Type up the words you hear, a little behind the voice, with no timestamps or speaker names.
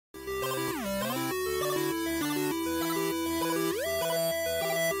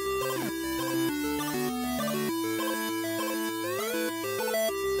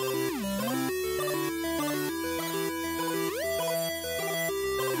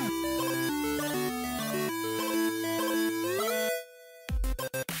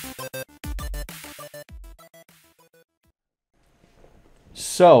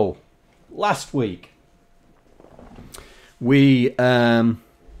So, last week we've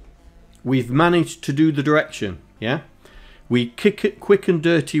managed to do the direction, yeah? We quick and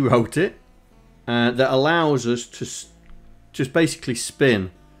dirty wrote it, that allows us to just basically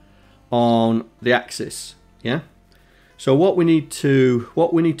spin on the axis, yeah? So what we need to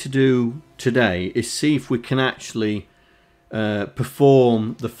do today is see if we can actually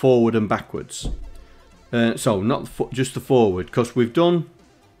perform the forward and backwards. So not just the forward, because we've done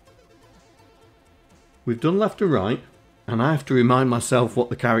left and right, and I have to remind myself what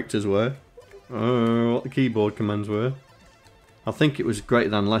the characters were, what the keyboard commands were. I think it was greater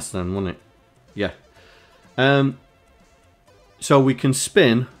than, less than, wasn't it? Yeah. So we can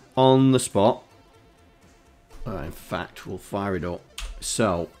spin on the spot. In fact, we'll fire it up.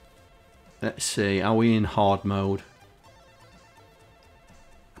 So let's see, are we in hard mode?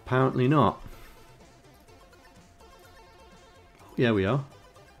 Apparently not. Yeah, we are.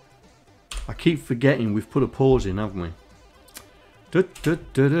 I keep forgetting we've put a pause in, haven't we?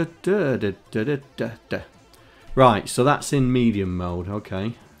 Right, so that's in medium mode,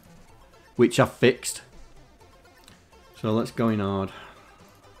 okay. Which I fixed. So let's go in hard.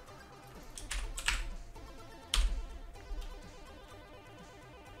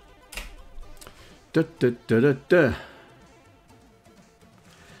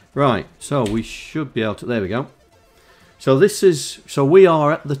 Right, so we should be able to, there we go. So this is, so we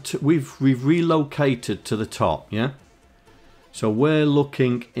are at the, we've relocated to the top, yeah? So we're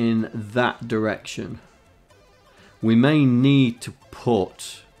looking in that direction. We may need to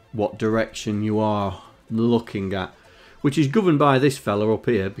put what direction you are looking at, which is governed by this fella up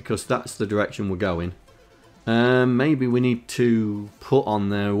here, because that's the direction we're going. Maybe we need to put on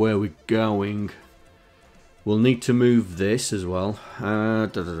there where we're going. We'll need to move this as well.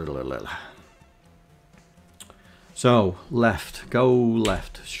 So, left. Go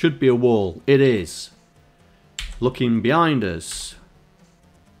left. Should be a wall. It is. Looking behind us.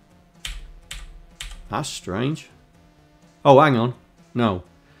 That's strange. Oh, hang on. No.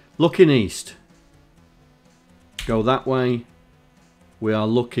 Looking east. Go that way. We are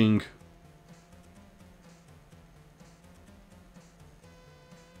looking...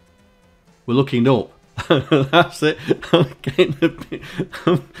 We're looking up. That's it. I'm getting a bit...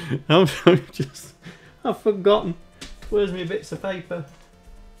 I've forgotten. Where's my bits of paper?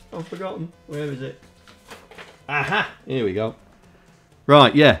 I've forgotten. Where is it? Aha! Here we go.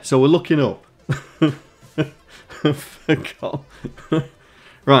 Right, yeah. So we're looking up. I forgot.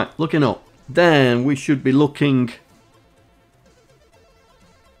 Right, looking up. Then we should be looking...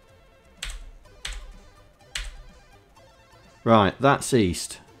 Right, that's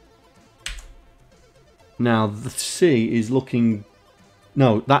east. Now the C is looking...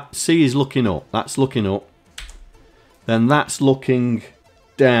 No, that C is looking up. That's looking up. Then that's looking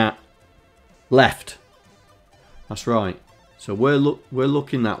down. Left. That's right. So we're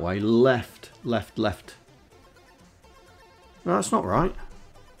looking that way. Left, left, left. No, that's not right.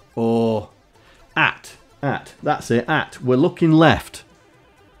 Or at. That's it. At. We're looking left.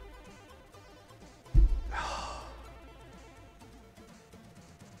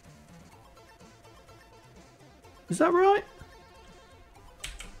 Is that right?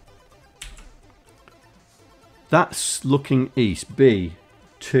 That's looking east.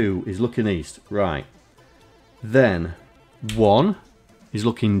 B2 is looking east. Right. Then 1 is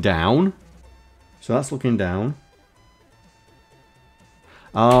looking down. So that's looking down.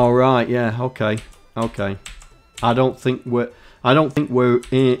 Oh, right. Yeah. Okay. Okay. I don't think we're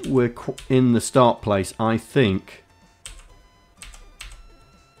in the start place. I think.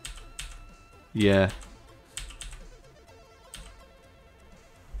 Yeah.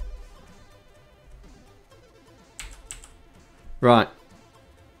 Right,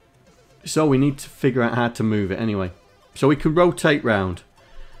 so we need to figure out how to move it anyway. So we can rotate round.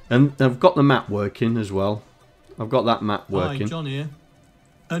 And I've got the map working as well. I've got that map working. Hi, John here.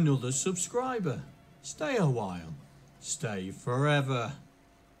 Another subscriber. Stay a while. Stay forever.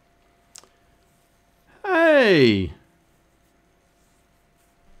 Hey!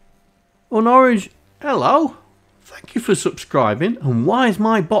 Unorange, hello. Thank you for subscribing. And why has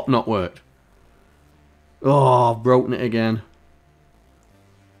my bot not worked? Oh, I've broken it again.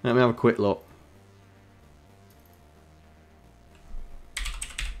 Let me have a quick look.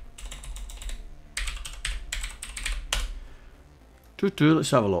 Let's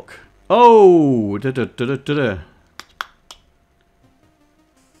have a look. Oh!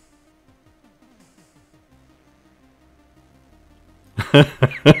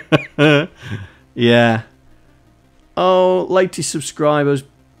 Yeah. Oh, latest subscribers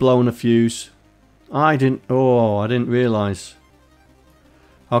blown a fuse. I didn't realise.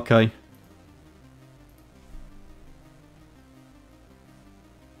 Okay.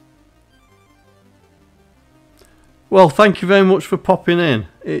 Well, thank you very much for popping in.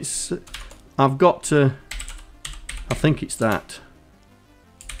 It's... I've got to... I think it's that.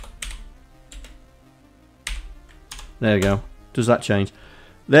 There we go. Does that change?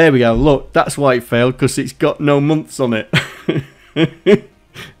 There we go. Look, that's why it failed, because it's got no months on it.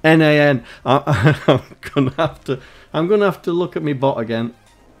 NAN. I'm gonna have to look at my bot again.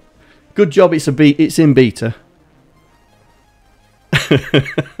 Good job. It's in beta.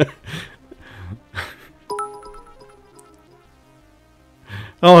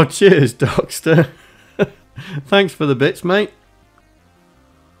 Oh, cheers, Docster. Thanks for the bits, mate.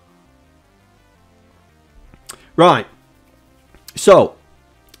 Right. So,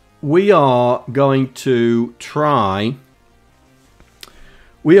 we are going to try...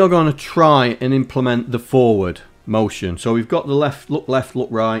 We are going to try and implement the forward motion. So we've got the look left, look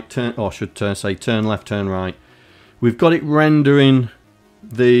right, turn, or I should say turn left, turn right. We've got it rendering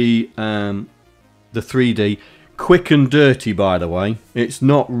the 3D. Quick and dirty, by the way. It's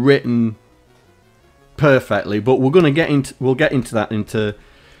not written perfectly, but we're going to get into that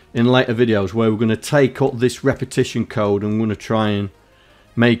in later videos, where we're going to take up this repetition code and we're going to try and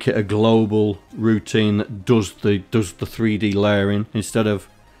make it a global routine that does the 3D layering instead of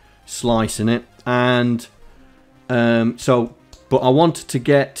slicing it. And but I wanted to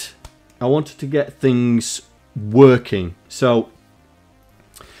get things working. So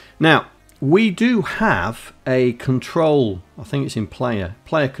now we do have a control. I think it's in player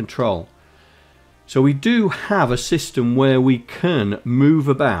control. So we do have a system where we can move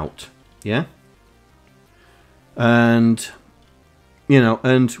about, yeah. And you know,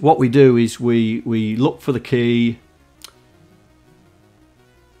 and what we do is we look for the key.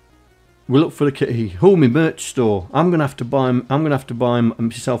 We look for the key. Oh, my merch store. I'm gonna have to buy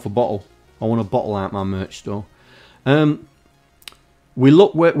myself a bottle. I want a bottle out my merch store. We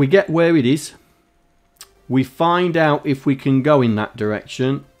look where we get where it is. We find out if we can go in that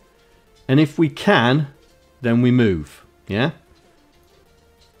direction, and if we can, then we move. Yeah.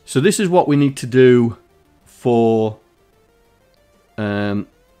 So this is what we need to do for the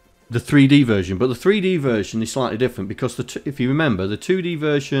 3D version, but the 3D version is slightly different because if you remember the 2D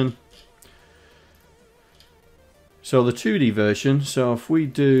version. So the 2D version. So if we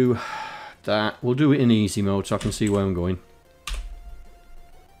do that, we'll do it in easy mode so I can see where I'm going.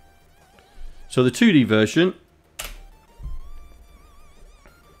 So the 2D version,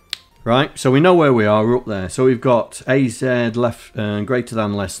 right? So we know where we are. We're up there. So we've got AZ left, greater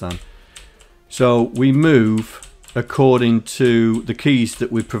than, less than. So we move according to the keys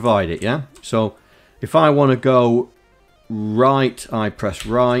that we provide it, yeah? So if I want to go right, I press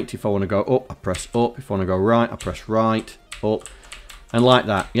right. If I want to go up, I press up. If I want to go right, I press right, up, and like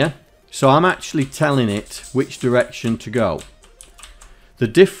that, yeah? So I'm actually telling it which direction to go. The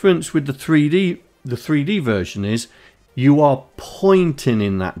difference with the 3D version is you are pointing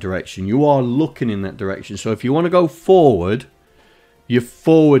in that direction. You are looking in that direction. So if you want to go forward, you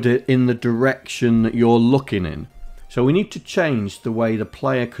forward it in the direction that you're looking in. So we need to change the way the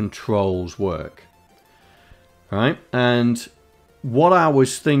player controls work. Right? And what I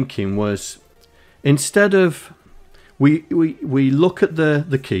was thinking was, instead of we look at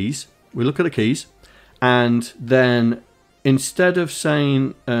the keys, we look at the keys, and then instead of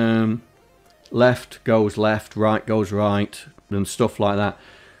saying left goes left, right goes right, and stuff like that,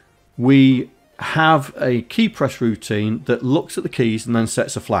 we have a key press routine that looks at the keys and then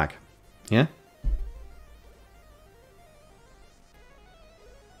sets a flag. Yeah?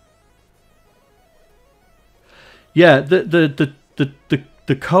 Yeah, the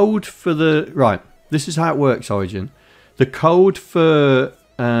code for the... Right, this is how it works, Origin. The code for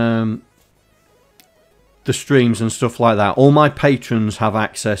the streams and stuff like that, all my patrons have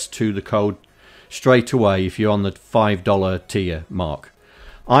access to the code straight away if you're on the $5 tier mark.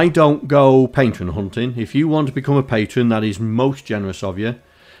 I don't go patron hunting. If you want to become a patron, that is most generous of you.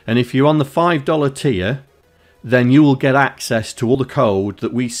 And if you're on the $5 tier, then you will get access to all the code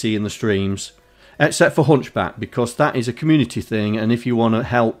that we see in the streams, except for Hunchback, because that is a community thing, and if you want to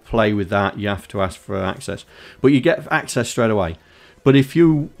help play with that, you have to ask for access. But you get access straight away. But if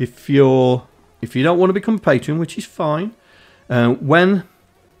you don't want to become a patron, which is fine, when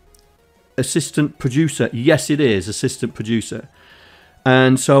assistant producer, yes, it is assistant producer.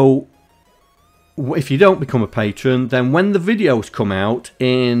 And so if you don't become a patron, then when the videos come out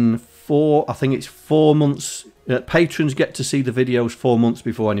in I think it's 4 months, patrons get to see the videos 4 months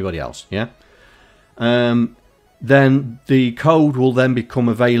before anybody else, yeah? Then the code will then become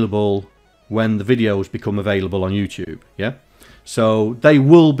available when the videos become available on YouTube, yeah? So they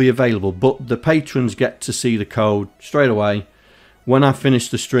will be available, but the patrons get to see the code straight away. When I finish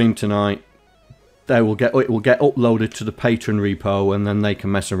the stream tonight, it will get uploaded to the patron repo, and then they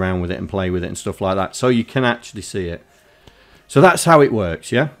can mess around with it and play with it and stuff like that. So you can actually see it. So that's how it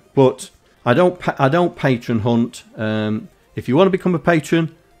works, yeah. But I don't patron hunt. If you want to become a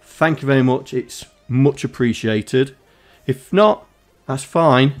patron, thank you very much. It's much appreciated. If not, that's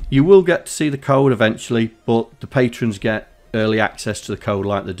fine. You will get to see the code eventually, but the patrons get early access to the code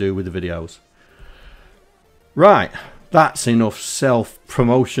like they do with the videos. Right, that's enough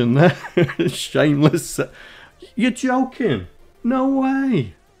self-promotion there. Shameless. You're joking? No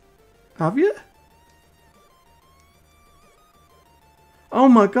way. Have you? Oh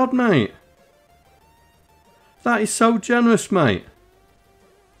my god, mate. That is so generous, mate.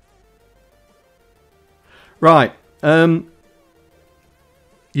 Right.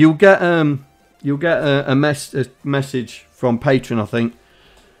 You'll get a message from Patreon, I think,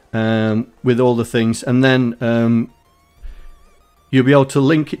 with all the things, and then you'll be able to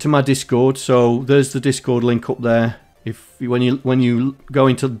link it to my Discord. So there's the Discord link up there. If when you go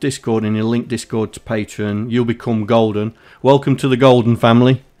into Discord and you link Discord to Patreon, you'll become golden. Welcome to the golden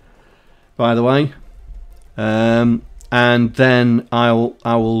family, by the way. And then I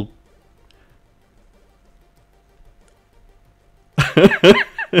will.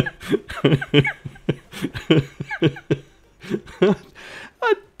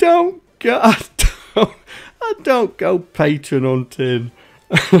 I don't go patron hunting.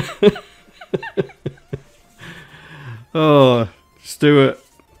 Oh, Stuart,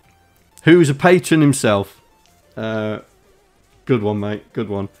 who's a patron himself. Good one, mate. Good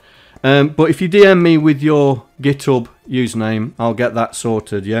one. But if you DM me with your GitHub username, I'll get that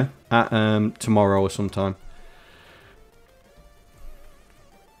sorted. Yeah, at tomorrow or sometime.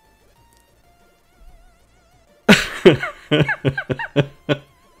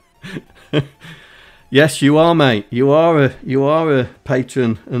 Yes, you are, mate. You are a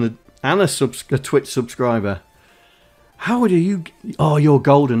patron and a Twitch subscriber. How do you? Oh, you're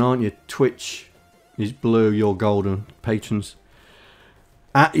golden, aren't you? Twitch is blue. You're golden. Patrons.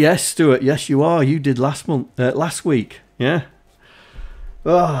 Yes, Stuart. Yes, you are. You did last week. Yeah.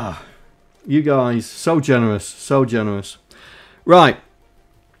 Ah, you guys, so generous, so generous. Right.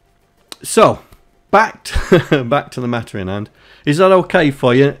 So, back to the matter in hand. Is that okay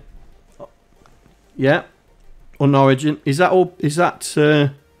for you? Yeah. On Origin, is that all? Is that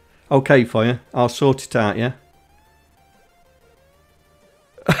okay for you? I'll sort it out. Yeah.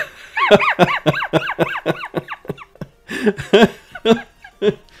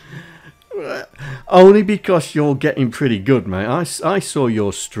 Only because you're getting pretty good, mate. I saw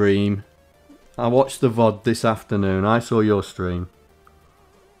your stream. I watched the VOD this afternoon. I saw your stream.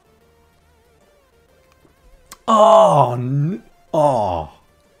 Oh,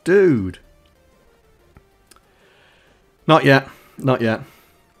 dude. Not yet. Not yet.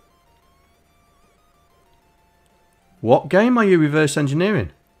 What game are you reverse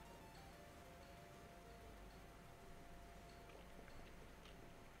engineering?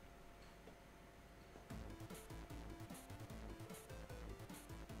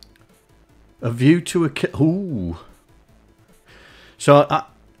 A View to a Kill. Ooh. So,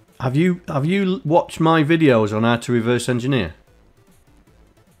 have you watched my videos on how to reverse engineer?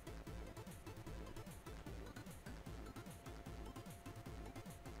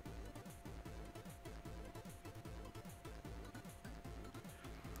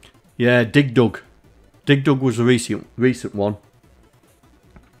 Yeah, Dig Dug. Dig Dug was a recent one.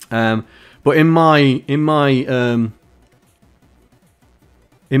 But in my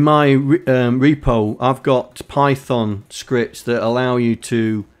repo, I've got Python scripts that allow you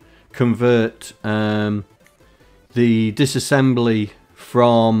to convert the disassembly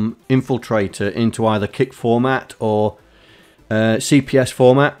from Infiltrator into either kick format or CPS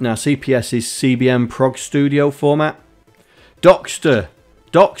format. Now, CPS is CBM Prog Studio format. Docster.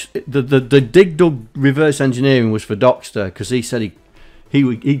 The Dig Dug reverse engineering was for Docster because he said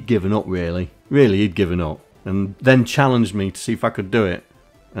he'd given up, really. Really, he'd given up. And then challenged me to see if I could do it.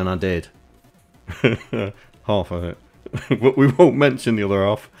 And I did. Half of it. But we won't mention the other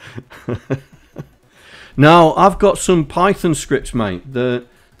half. Now, I've got some Python scripts, mate.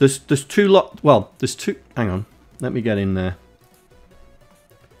 There's two lot. Well, there's two. Hang on. Let me get in there.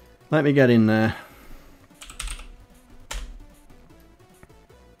 Let me get in there.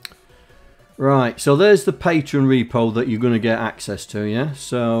 Right. So there's the Patreon repo that you're going to get access to. Yeah.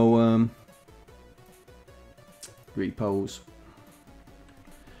 So repos.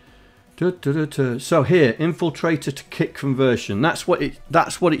 So here, Infiltrator to kick conversion. That's what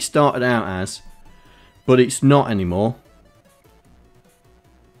it started out as, but it's not anymore.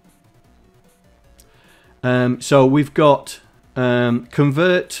 So we've got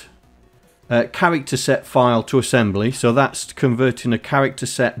convert character set file to assembly. So that's converting a character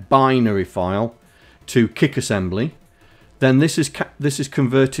set binary file to kick assembly. Then this is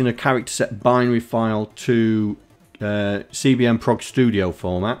converting a character set binary file to CBM Prog Studio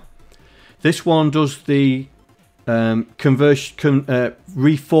format. This one does the reformatting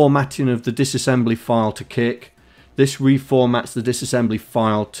of the disassembly file to kick. This reformats the disassembly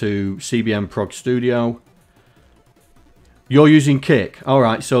file to CBM Prog Studio. You're using kick.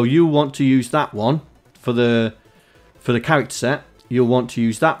 Alright, so you want to use that one for the character set. You'll want to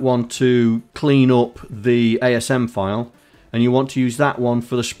use that one to clean up the ASM file. And you want to use that one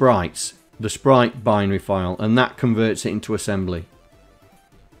for the sprites, the sprite binary file, and that converts it into assembly.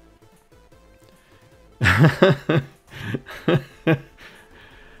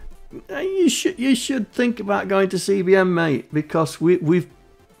 You should think about going to CBM, mate, because we've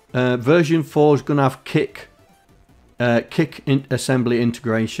version 4 is going to have kick assembly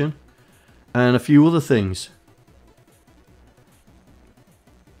integration and a few other things.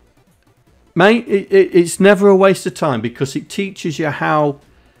 Mate, it's never a waste of time because it teaches you how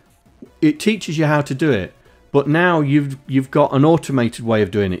to do it. But now you've got an automated way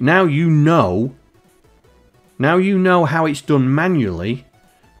of doing it. Now you know how it's done manually.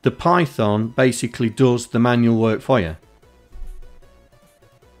 The Python basically does the manual work for you.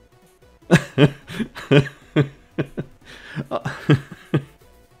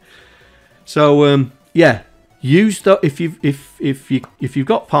 So yeah. Use the if you've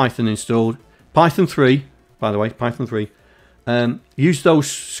got Python installed, Python 3, by the way, Python 3. Use those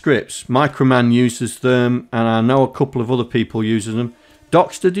scripts. Mikroman uses them, and I know a couple of other people using them.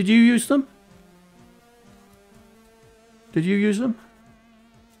 Docster, did you use them? Did you use them?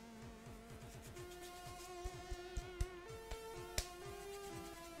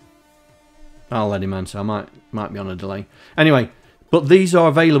 I'll let him answer. I might be on a delay. Anyway, but these are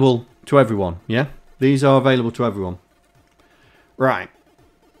available to everyone. Yeah. These are available to everyone. Right.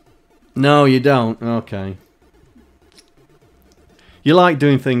 No, you don't. Okay. You like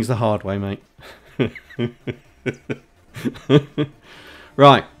doing things the hard way, mate.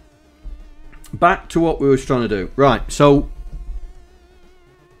 Right. Back to what we were trying to do. Right, so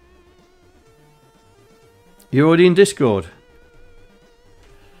you're already in Discord.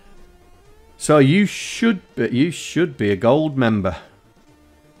 So you should be a gold member.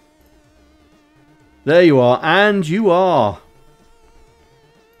 There you are, and you are.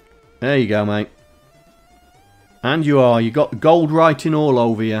 There you go, mate. And you are. You got the gold writing all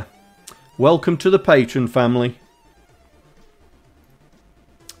over you. Welcome to the patron family.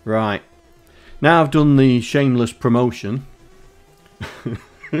 Right. Now I've done the shameless promotion.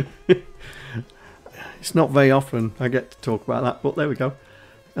 It's not very often I get to talk about that, but there we go.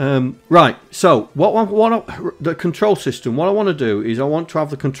 Right, so the control system. What I want to do is I want to have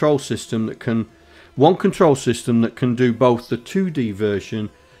the control system that can... One control system that can do both the 2D version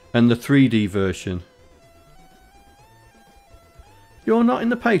and the 3D version. You're not in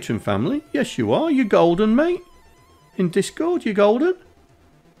the patron family? Yes, you are. You're golden, mate. In Discord, you're golden.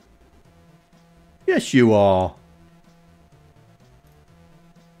 Yes, you are.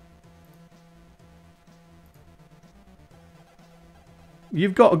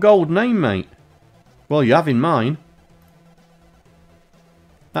 You've got a gold name, mate. Well, you have in mine.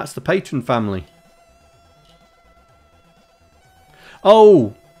 That's the patron family.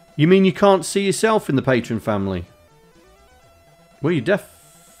 Oh, you mean you can't see yourself in the patron family? Well, you're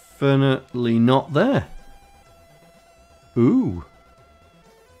definitely not there. Ooh.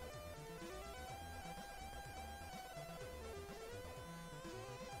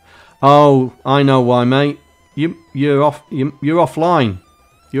 Oh, I know why, mate. You're offline.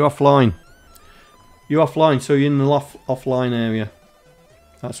 You're offline. You're offline, so you're in the offline area.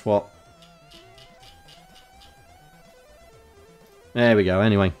 That's what. There we go.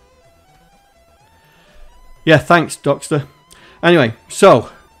 Anyway. Yeah, thanks, Docster. Anyway, so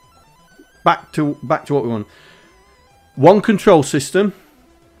back to what we want. One control system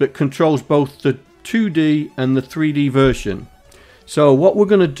that controls both the 2D and the 3D version. So what we're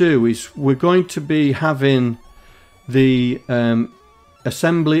going to do is we're going to be having the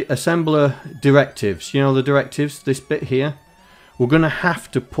assembler directives. You know the directives, this bit here. We're going to have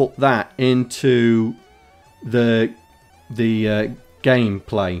to put that into the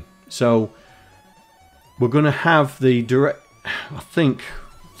gameplay. So we're going to have the direct. I think.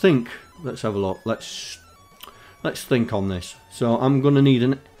 Let's have a look. Let's think on this. So I'm going to need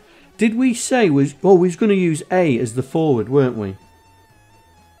an. Did we say we was going to use A as the forward, weren't we?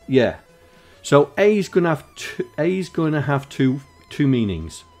 Yeah. So A is going to have two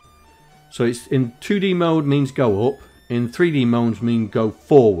meanings. So it's in 2D mode means go up. In 3D modes mean go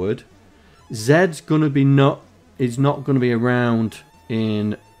forward. Z's gonna be is not gonna be around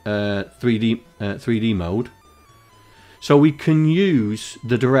in 3D mode. So we can use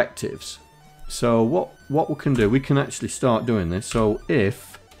the directives. So what we can do, we can actually start doing this. So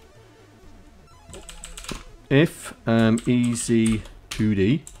if easy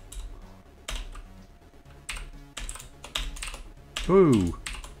 2D. Ooh.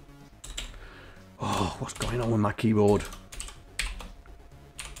 Oh, what's going on with my keyboard?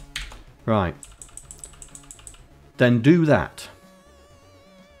 Right. Then do that.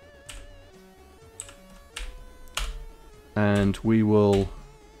 And we will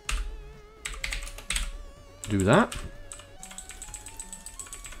do that.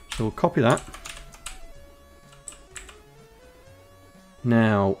 So we'll copy that.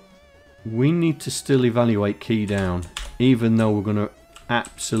 Now, we need to still evaluate key down, even though we're going to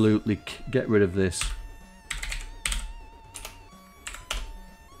absolutely get rid of this.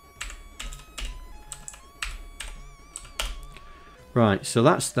 Right, so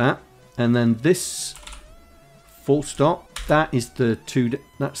that's that. And then this full stop, that is the 2D,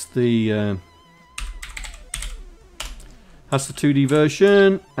 that's the 2D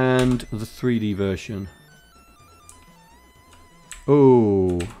version and the 3D version.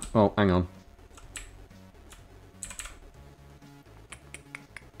 Oh, hang on.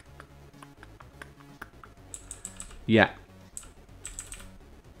 Yeah.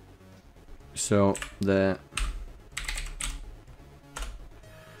 So there.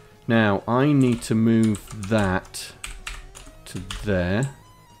 Now I need to move that to there.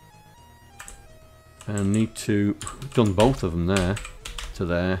 And need to done both of them there to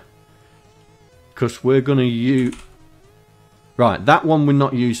there. Because we're going to use. Right, that one we're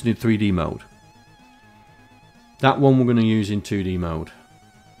not using in 3D mode. That one we're going to use in 2D mode.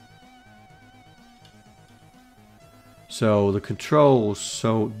 So the controls,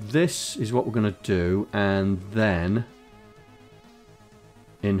 so this is what we're going to do, and then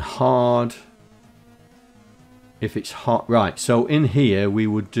in hard, if it's hard, right, so in here we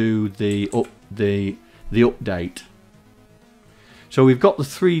would do the update. So we've got the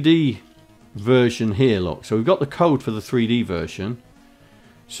 3D version here, look. So we've got the code for the 3D version.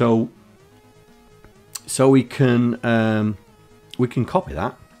 So we can copy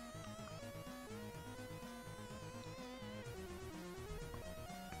that.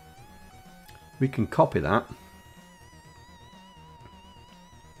 We can copy that.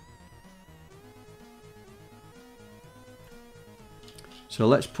 So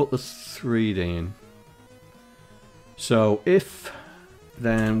let's put the 3D in. So if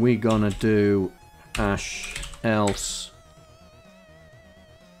then we're gonna do else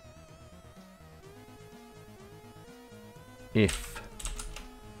if,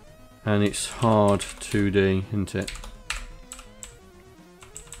 and it's hard 2D, isn't it?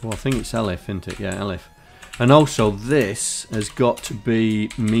 Well, I think it's elif, isn't it? Yeah, elif. And also this has got to be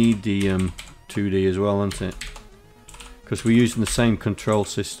medium 2D as well, isn't it? Because we're using the same control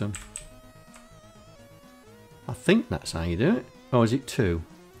system. I think that's how you do it. Oh, is it 2?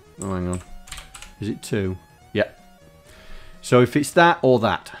 Oh, hang on. Is it 2? Yeah. So if it's that or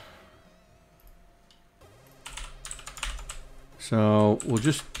that. So we'll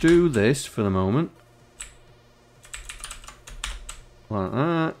just do this for the moment. Like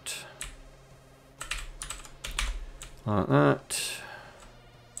that. Like that.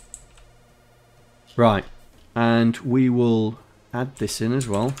 Right. And we will add this in as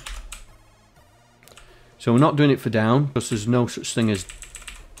well. So we're not doing it for down because there's no such thing as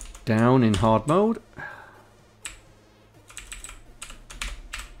down in hard mode.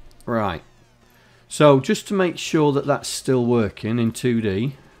 Right. So just to make sure that that's still working in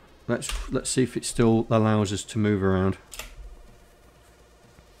 2D, let's see if it still allows us to move around.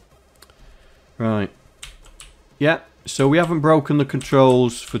 Right. Yeah, so we haven't broken the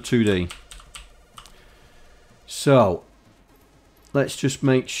controls for 2D. So let's just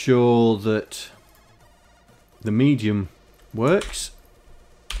make sure that the medium works.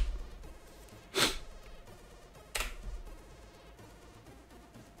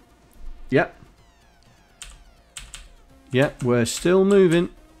 Yep. Yep, we're still moving.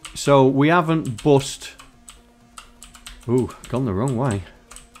 So we haven't bust. Ooh, gone the wrong way.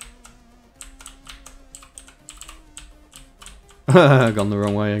 Gone the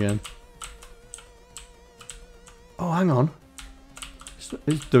wrong way again. Oh, hang on.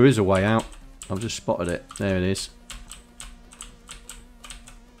 There is a way out. I've just spotted it. There it is.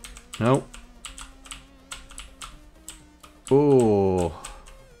 No. Oh.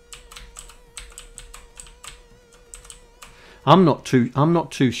 I'm not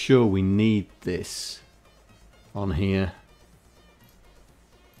too sure we need this on here.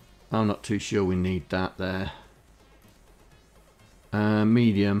 I'm not too sure we need that there.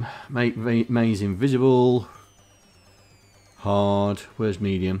 Medium. Make maze invisible. Hard. Where's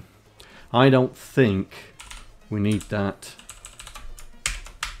medium? I don't think we need that.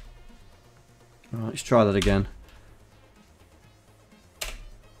 Right, let's try that again.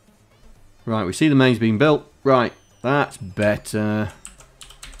 Right, we see the maze being built. Right, that's better.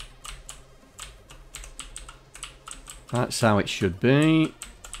 That's how it should be.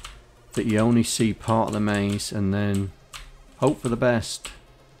 That you only see part of the maze and then hope for the best.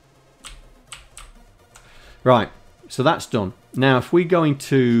 Right, so that's done. Now if we go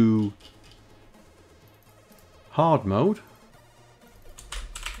into hard mode,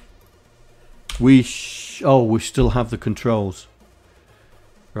 we still have the controls.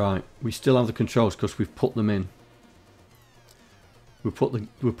 Right, we still have the controls because we've put them in. We put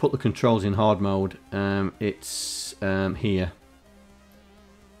the controls in hard mode. It's here.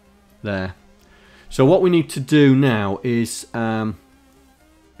 There. So what we need to do now is we're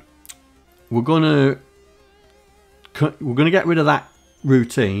gonna get rid of that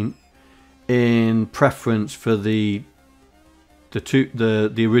routine in preference for the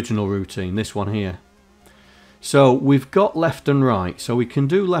original routine, this one here. So we've got left and right, so we can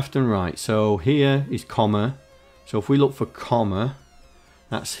do left and right. So here is comma. So if we look for comma,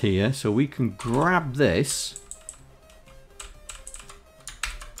 that's here. So we can grab this,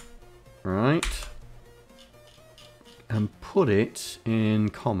 right, and put it in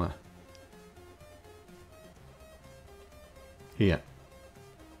comma here.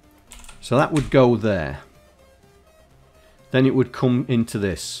 So that would go there. Then it would come into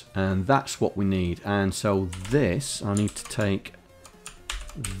this, and that's what we need. And so this, I need to take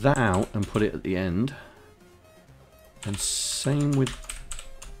that out and put it at the end. And same with...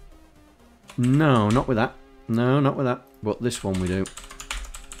 No, not with that. No, not with that. But this one we do.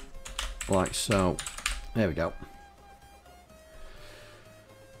 Like so. There we go.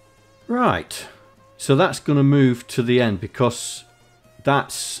 Right. So that's going to move to the end because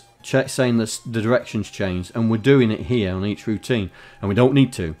that's saying that the direction's changed, and we're doing it here on each routine, and we don't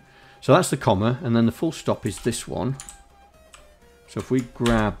need to. So that's the comma, and then the full stop is this one. So if we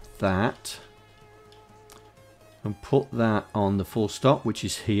grab that and put that on the full stop, which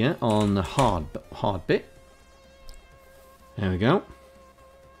is here on the hard bit. There we go.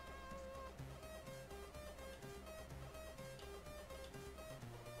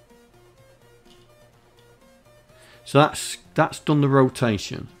 So that's done the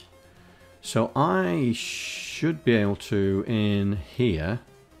rotation. So I should be able to, in here,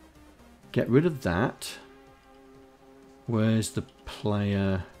 get rid of that. Where's the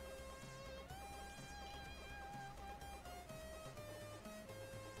player?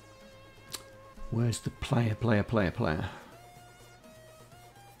 Where's the player?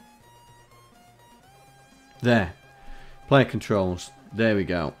 There. Player controls. There we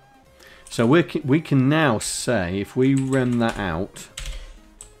go. So we can now say, if we rem that out,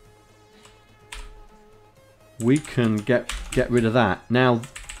 we can get rid of that. Now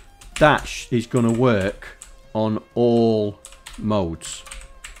that is going to work on all modes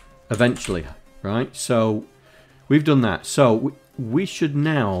eventually, right? So we've done that. So we should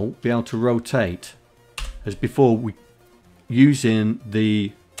now be able to rotate as before, using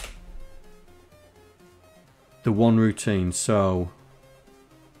the one routine. So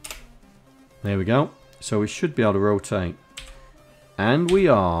there we go. So we should be able to rotate, and we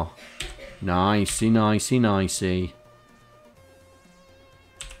are. Nicey, nicey, nicey.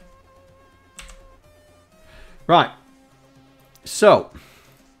 Right. So.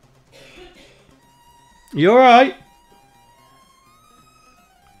 You alright?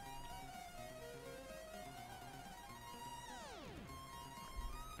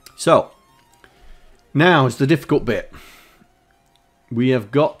 So. Now is the difficult bit. We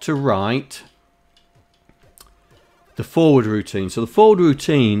have got to write the forward routine. So the forward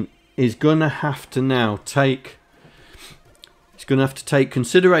routine is going to have to now take, it's going to have to take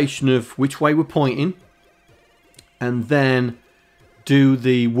consideration of which way we're pointing, and then do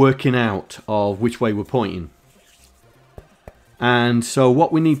the working out of which way we're pointing. And so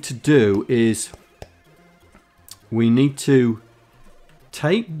what we need to do is we need to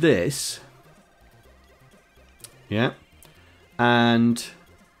take this, yeah, and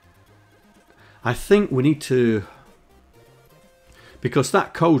I think we need to, because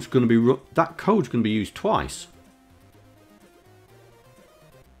that code's going to be used twice.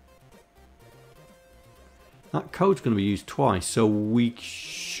 That code's going to be used twice, so we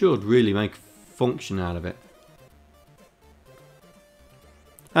should really make a function out of it.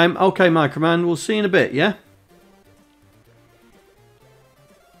 Okay, Mikroman, we'll see you in a bit, yeah?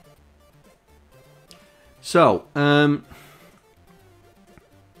 So, so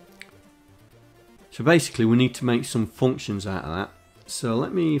basically we need to make some functions out of that. So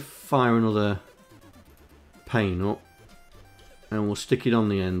let me fire another pane up and we'll stick it on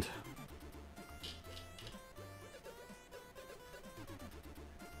the end.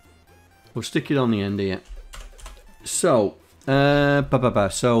 We'll stick it on the end here. So,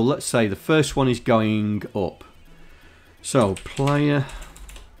 so let's say the first one is going up. So player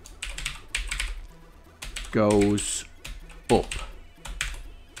goes up.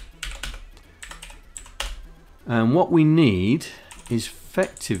 And what we need is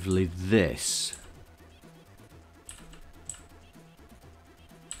effectively this.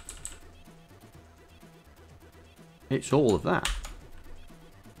 It's all of that.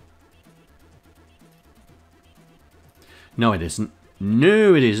 No, it isn't.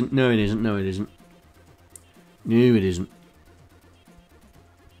 No, it isn't. No, it isn't. No, it isn't. No, it isn't.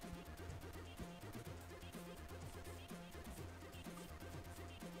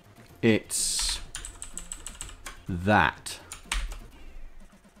 It's that.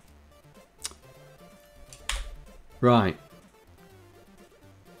 Right.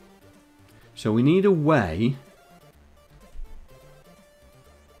 So we need a way.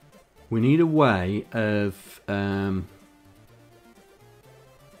 We need a way of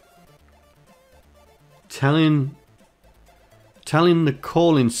telling the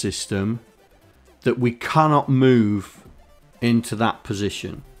calling system that we cannot move into that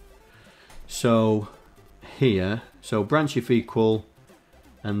position. So here, so branch if equal,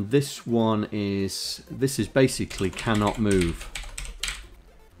 and this one is, this is basically cannot move.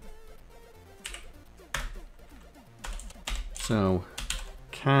 So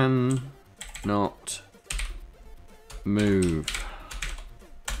cannot move.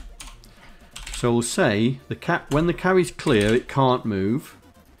 So we'll say when the carry's clear, it can't move.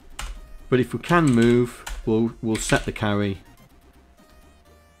 But if we can move, we'll set the carry.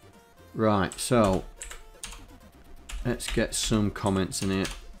 Right, so let's get some comments in here.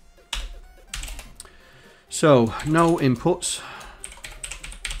 So no inputs.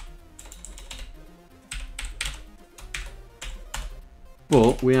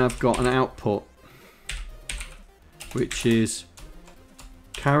 But we have got an output, which is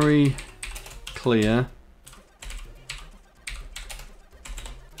carry clear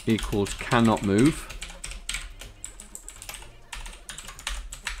equals cannot move.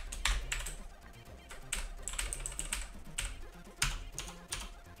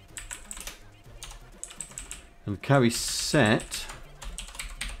 And carry set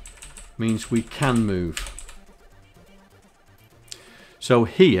means we can move. So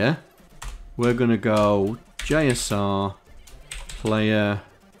here we're going to go JSR player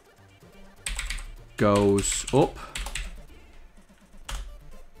goes up.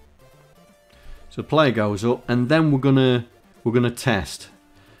 So player goes up, and then we're gonna test.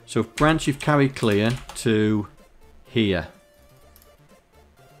 So branch if carry clear to here.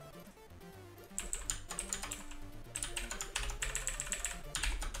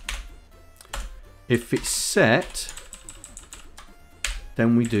 If it's set,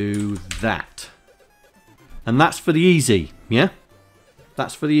 then we do that. And that's for the easy, yeah?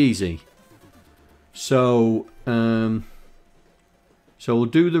 That's for the easy. So, so we'll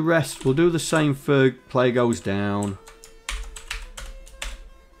do the rest. We'll do the same for player goes down.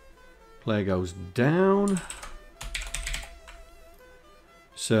 Player goes down.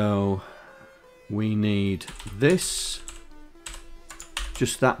 So we need this.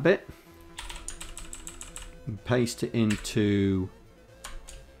 Just that bit. And paste it into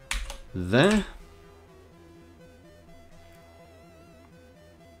there.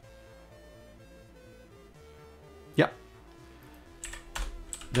 Yep.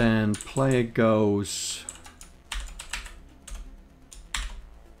 Then player goes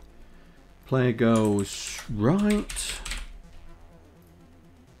right.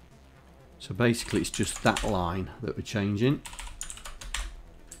 So basically it's just that line that we're changing.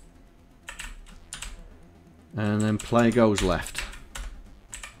 And then player goes left.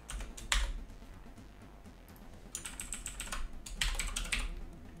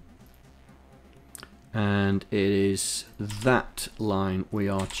 And it is that line we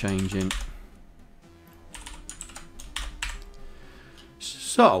are changing.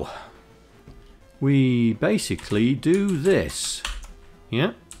 So we basically do this.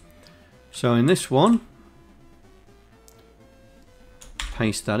 Yeah. So in this one,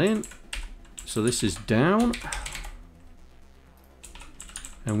 paste that in. So this is down.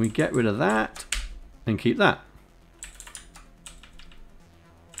 And we get rid of that and keep that.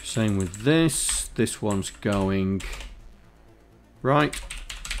 Same with this. This one's going right.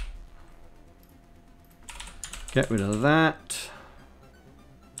 Get rid of that.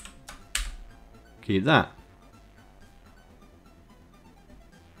 Keep that.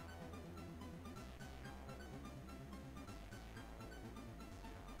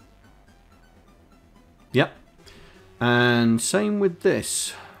 Yep. And same with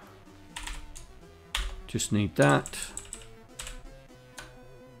this. Just need that.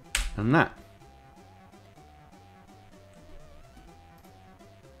 And that.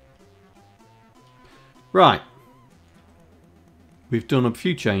 Right. We've done a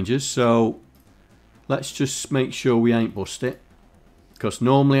few changes, so let's just make sure we ain't bust it. Because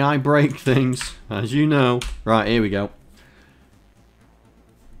normally I break things, as you know. Right, here we go.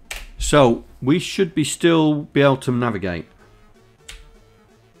 So, we should still be able to navigate.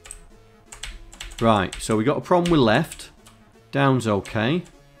 Right, so we got a problem with left. Down's okay.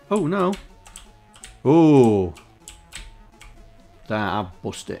 Oh, no. Oh. That, I've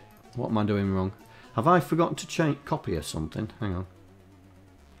bust it. What am I doing wrong? Have I forgotten to change copy or something? Hang on.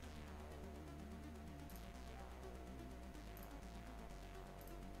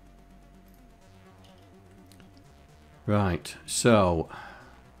 Right, so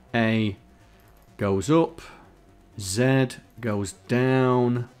A goes up, Z goes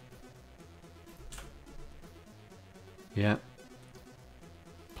down. Yeah.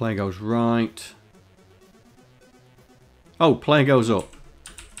 Play goes right. Oh, play goes up.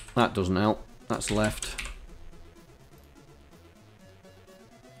 That doesn't help. That's left.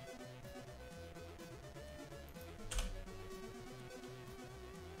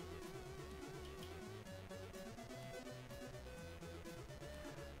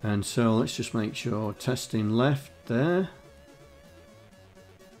 And so let's just make sure testing left there.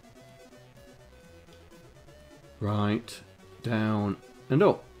 Right, down and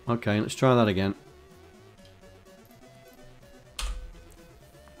up. Okay, let's try that again.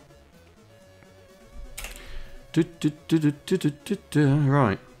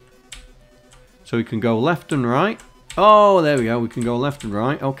 Right. So we can go left and right. Oh, there we go. We can go left and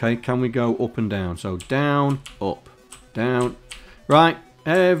right. Okay, can we go up and down? So down, up, down. Right.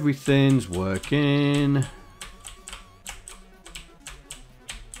 Everything's working.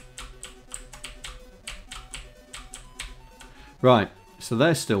 Right, so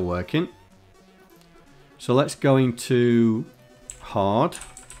they're still working. So let's go into hard.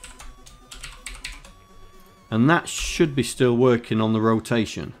 And that should be still working on the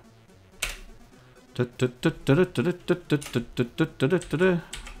rotation.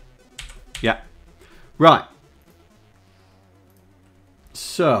 Yeah. Right.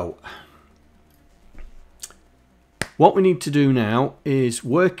 So, what we need to do now is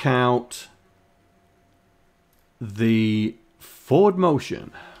work out the forward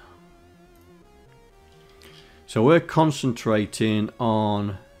motion. So we're concentrating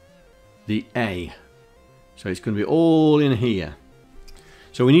on the A. So it's going to be all in here.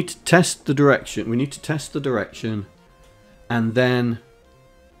 So we need to test the direction. We need to test the direction and then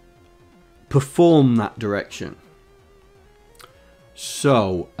perform that direction.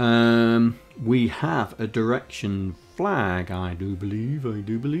 So, we have a direction flag, I do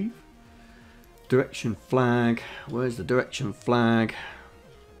believe. Direction flag, where's the direction flag?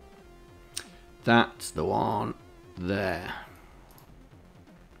 That's the one there.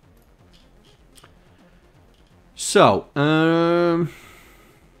 So,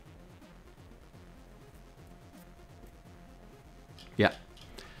 yeah.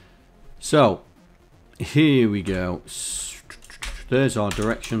 So, here we go. There's our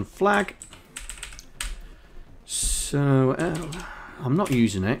direction flag. So, I'm not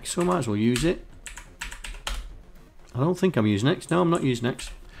using X, so I might as well use it. I don't think I'm using X. No, I'm not using X.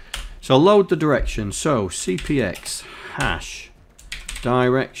 So, load the direction. So, CPX hash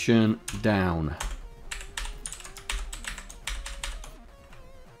direction down.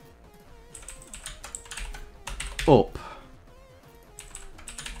 Up.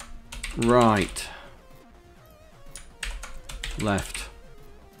 Right. Left.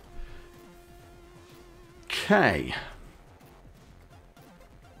 Okay.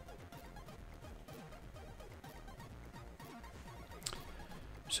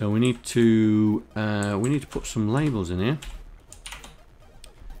 So we need to put some labels in here.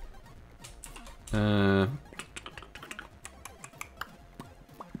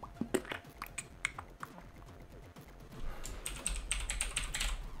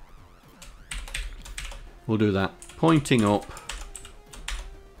 We'll do that. Pointing up.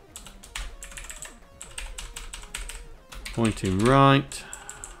 Pointing right.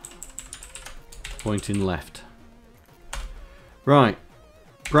 Pointing left. Right.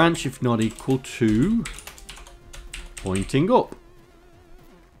 branch if not equal to pointing up.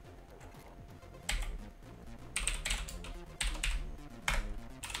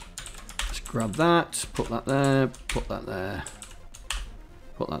 Let's grab that, put that there, put that there,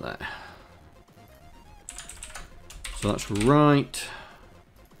 put that there. So that's right,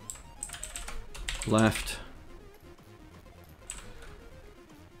 left.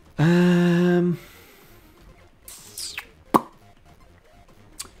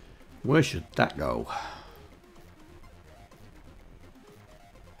 Where should that go?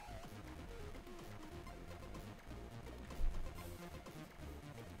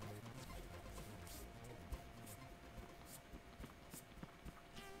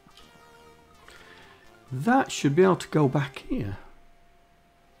 That should be able to go back here.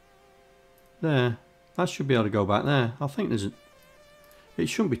 There. That should be able to go back there. I think there's a... It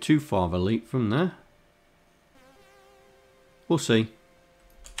shouldn't be too far of a leap from there. We'll see.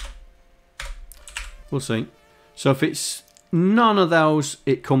 We'll see. So if it's none of those,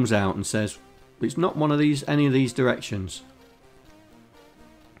 it comes out and says it's not one of these, any of these directions.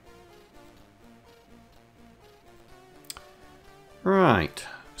 Right.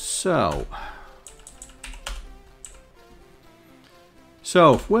 So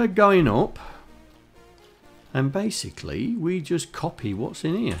if we're going up, and basically we just copy what's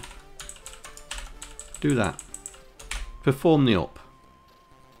in here. Do that. Perform the up.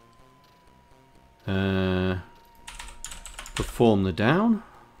 Perform the down.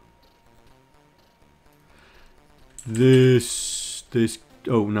 This,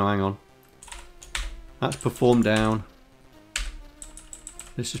 oh no, hang on. That's perform down.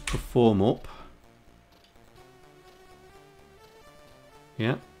 This is perform up.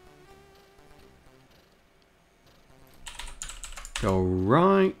 Yeah. Go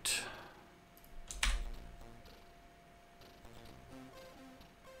right.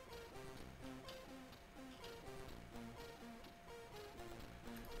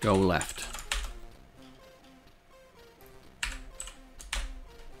 Go left.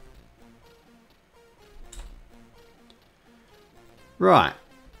 Right.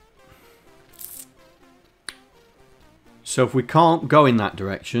 So if we can't go in that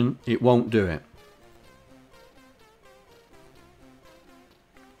direction, it won't do it.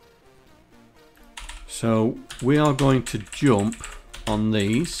 So we are going to jump on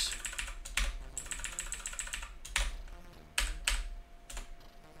these.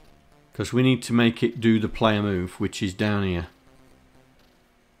 Because we need to make it do the player move, which is down here.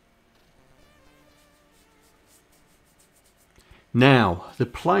 Now, the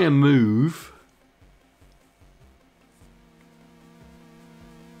player move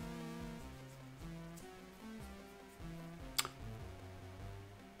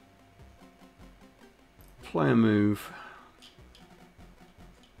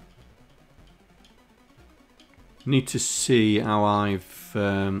need to see how I've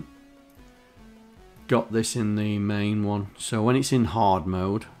got this in the main one. So when it's in hard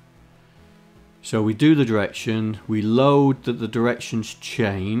mode, so we do the direction, we load that the direction's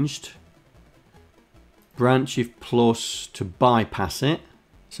changed, branch if plus to bypass it,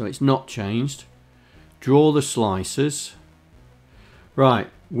 so it's not changed, draw the slices. Right,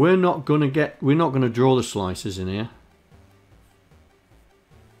 we're not going to draw the slices in here.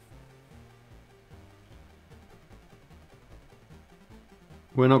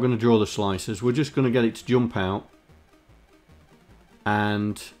 We're not going to draw the slices. We're just going to get it to jump out.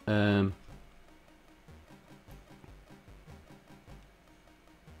 And here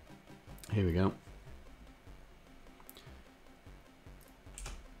we go.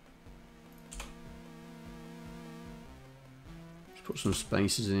 Just put some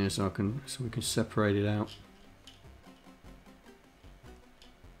spaces in here so we can separate it out.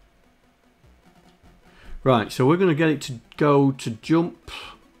 Right, so we're going to get it to go to jump,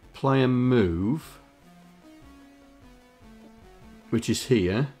 player move, which is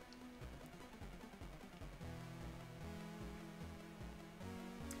here.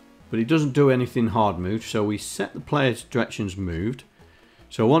 But it doesn't do anything hard move, so we set the player's directions moved.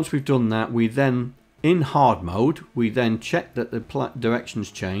 So once we've done that, we then, in hard mode, we then check that the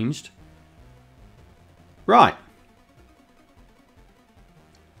direction's changed. Right.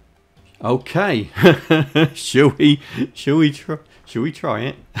 Okay. Shall we try it? Shall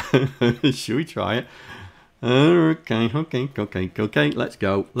we try it? Okay, let's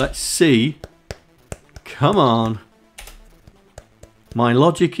go. Let's see. Come on. My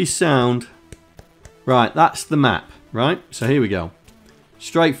logic is sound. Right, that's the map, right? So here we go.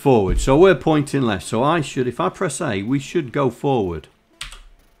 Straight forward. So we're pointing left. So I should, if I press A, we should go forward.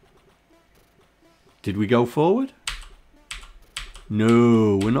 Did we go forward?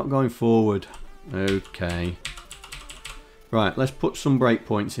 No, we're not going forward. Okay. Right, let's put some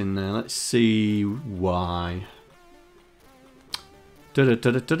breakpoints in there. Let's see why. Let's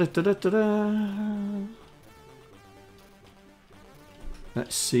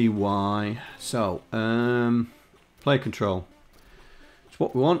see why. So, player control. It's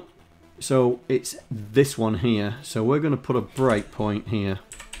what we want. So it's this one here. So we're going to put a breakpoint here.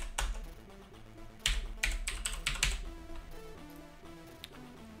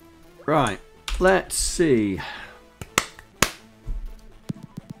 Right, let's see.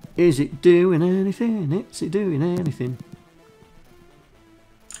 Is it doing anything? Is it doing anything?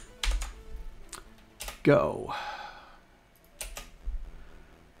 Go.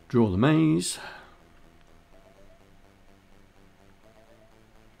 Draw the maze.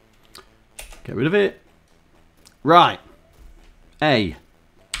 Get rid of it. Right. A.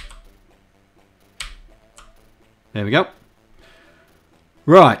 There we go.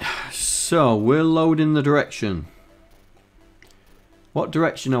 Right. So we're loading the direction. What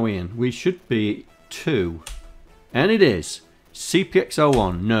direction are we in? We should be 2. And it is.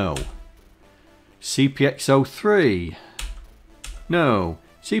 CPX01. No. CPX03. No.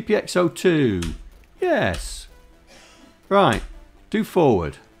 CPX02. Yes. Right. Do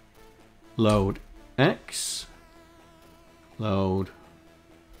forward. Load X. Load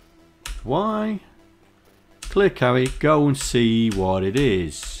Y. Clear carry. Go and see what it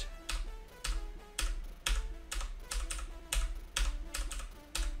is.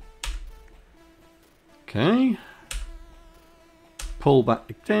 Okay. Pull back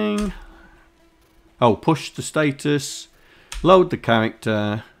the thing. Oh, push the status. Load the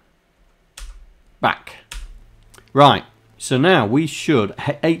character. Back. Right. So now we should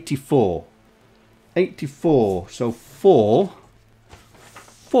 84. 84. So 4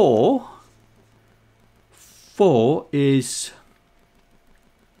 is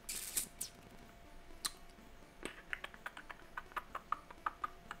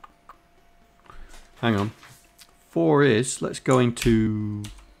hang on. 4 is, let's go into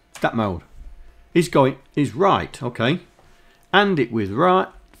that mode. He's right, okay. And it with right.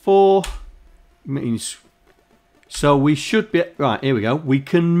 4 means, so we should be, right, here we go. We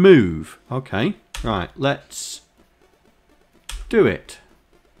can move, okay. Right, let's do it.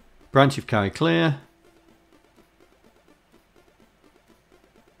 Branch of carry clear.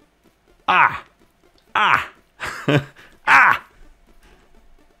 Ah! Ah! Ah!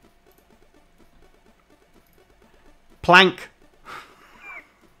 Plank.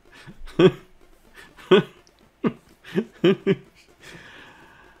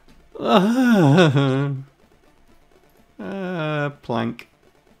 Plank.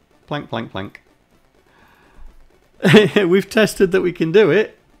 Plank, plank, plank. We've tested that we can do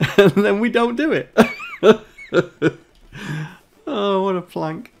it, and then we don't do it. Oh, what a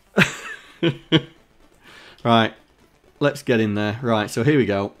plank. Right, let's get in there. Right, so here we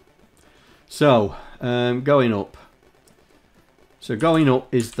go. So, going up. So going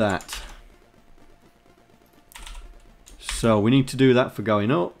up is that. So we need to do that for going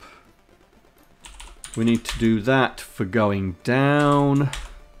up. We need to do that for going down.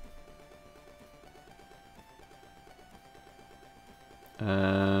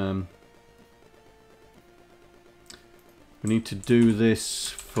 We need to do this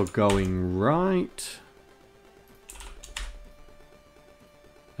for going right.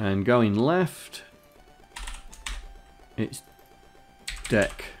 And going left. It's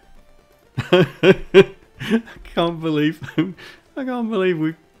deck. I can't believe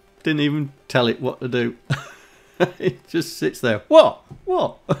we didn't even tell it what to do. It just sits there. What?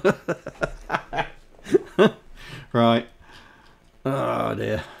 What? Right. Oh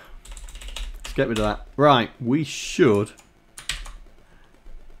dear. Let's get rid of that. Right, we should.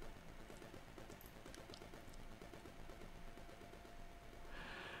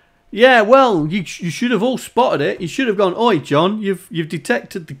 Yeah, well, you should have all spotted it. You should have gone, oi, John, you've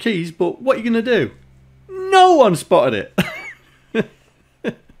detected the keys, but what are you going to do? No one spotted it.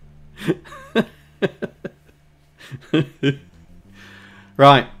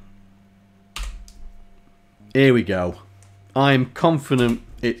 Right. Here we go. I'm confident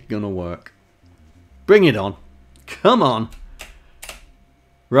it's going to work. Bring it on. Come on.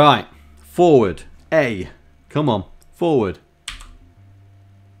 Right. Forward. A. Come on. Forward.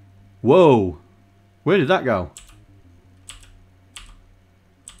 Whoa. Where did that go?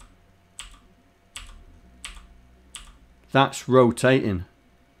 That's rotating.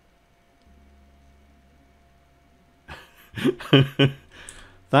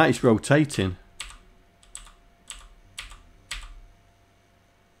 That is rotating.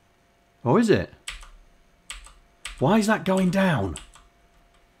 Oh, is it? Why is that going down?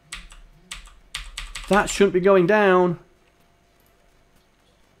 That shouldn't be going down.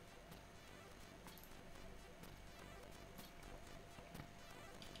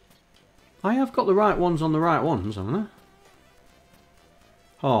 I have got the right ones on the right ones, haven't I?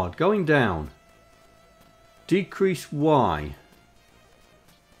 Hard. Going down. Decrease Y.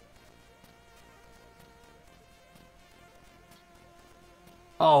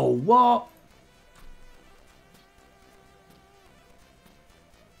 Oh, what?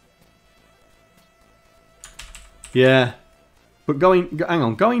 Yeah. But hang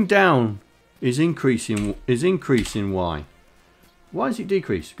on, going down is increasing Y. Why is it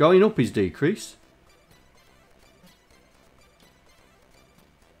decrease? Going up is decrease.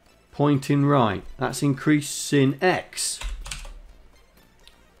 Pointing right. That's increasing X.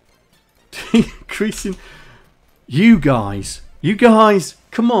 Decreasing. You guys,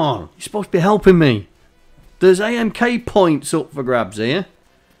 come on. You're supposed to be helping me. There's AMK points up for grabs here.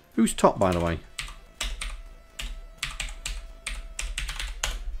 Who's top, by the way?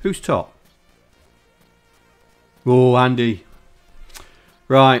 Who's top? Oh, Andy.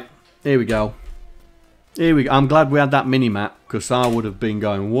 Right, here we go. Here we go. I'm glad we had that mini-map, because I would have been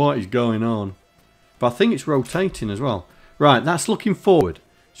going, what is going on? But I think it's rotating as well. Right, that's looking forward.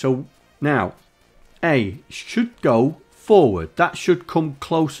 So now, A should go forward. That should come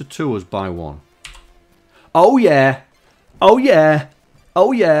closer to us by 1. Oh yeah. Oh yeah.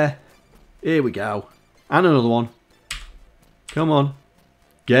 Oh yeah. Here we go. And another one. Come on.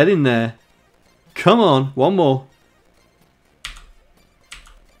 Get in there. Come on. One more.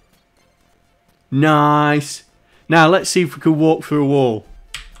 Nice. Now let's see if we can walk through a wall.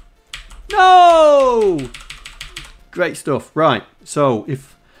 No! Great stuff. Right. So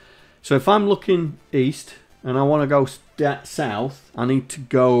if I'm looking east and I want to go south, I need to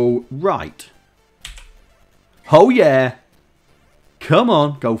go right. Oh yeah. Come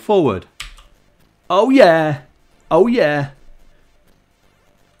on. Go forward. Oh yeah. Oh yeah.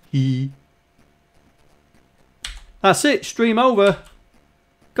 That's it. Stream over.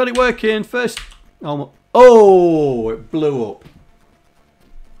 Got it working. First. Oh, it blew up.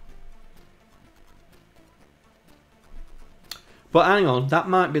 But hang on, that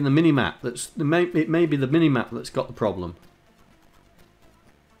might be the mini-map. It may be the mini-map that's got the problem.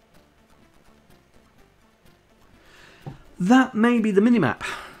 That may be the mini-map.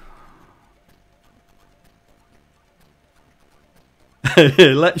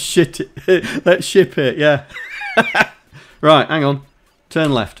 Let's ship it, yeah. Right, hang on.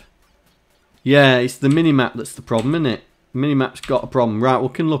 Turn left. Yeah, it's the mini-map that's the problem, isn't it? Mini-map's got a problem. Right, we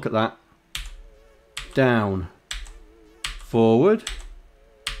can look at that. Down. Forward.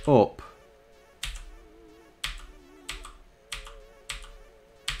 Up.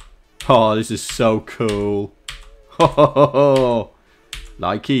 Oh, this is so cool. Ho ho ho ho.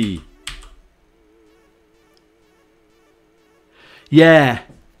 Likey. Yeah.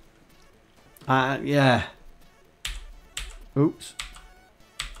 Yeah. Oops.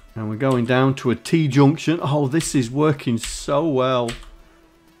 And we're going down to a T-junction. Oh, this is working so well.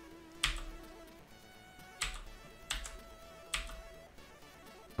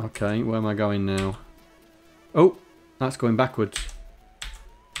 Okay, where am I going now? Oh, that's going backwards.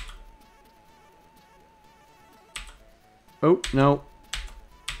 Oh, no.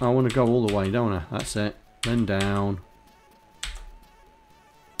 I want to go all the way, don't I? That's it. Then down.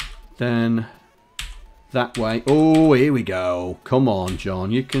 Then that way. Oh, here we go. Come on,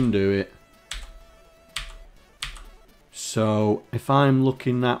 John. You can do it. So, if I'm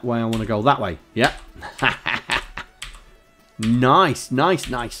looking that way, I want to go that way. Yep. Nice, nice,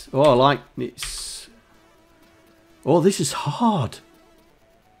 nice. Oh, I like it's. Oh, this is hard.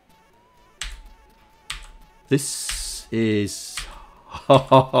 This is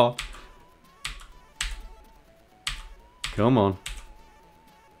hard. Come on.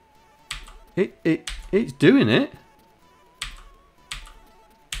 It's doing it.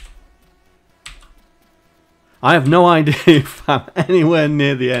 I have no idea if I'm anywhere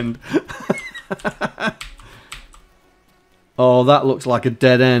near the end. Oh, that looks like a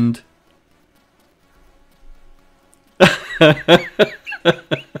dead end.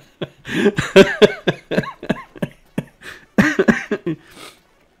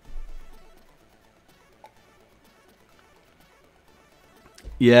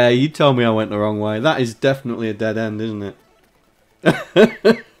 Yeah, you told me I went the wrong way. That is definitely a dead end, isn't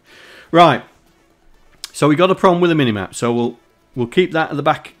it? Right. So we got a problem with the minimap. So we'll keep that at the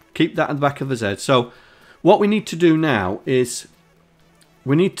back. Keep that at the back of the Z. So what we need to do now is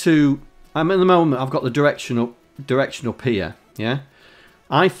we need to. At the moment I've got the direction up here. Yeah.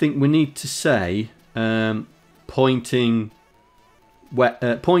 I think we need to say pointing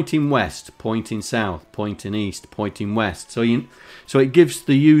west, pointing south, pointing east, pointing west. So it gives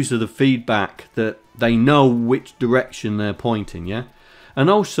the user the feedback that they know which direction they're pointing, yeah? And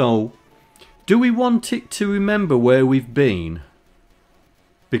also, do we want it to remember where we've been?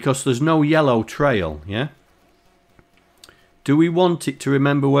 Because there's no yellow trail, yeah? Do we want it to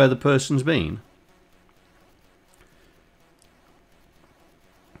remember where the person's been?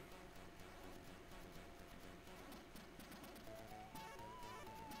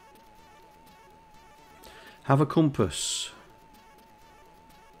 Have a compass.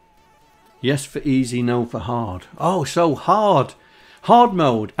 Yes for easy, no for hard. Oh, so hard. Hard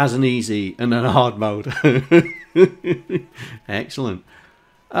mode as an easy and then a hard mode. Excellent.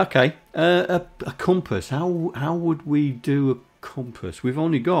 Okay, a compass. How would we do a compass? We've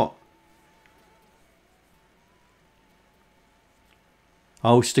only got...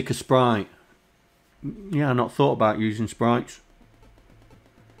 Oh, stick a sprite. Yeah, not thought about using sprites.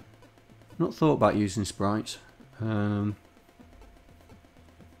 Not thought about using sprites.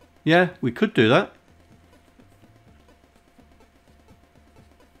 Yeah, we could do that.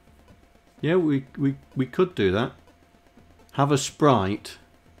 Yeah, we could do that. Have a sprite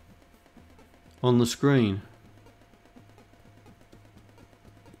on the screen.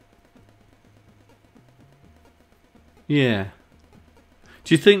 Yeah.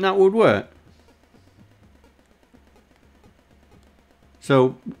 Do you think that would work?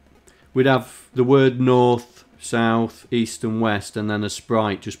 So we'd have the word north, south, east and west, and then a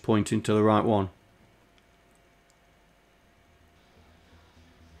sprite just pointing to the right one.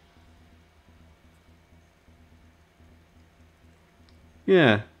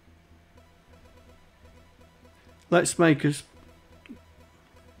 Yeah. Let's make us...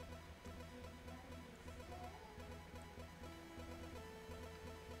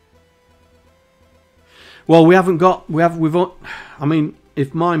 Well, we haven't got... I mean,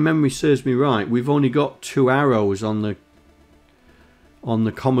 if my memory serves me right, we've only got 2 arrows on the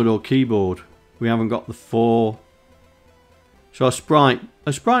Commodore keyboard. We haven't got the 4. So a sprite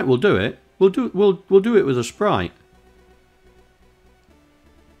will do it. We'll do it with a sprite.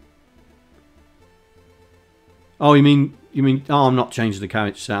 Oh, you mean? Oh, I'm not changing the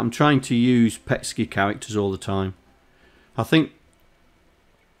character set. I'm trying to use Petsky characters all the time. I think.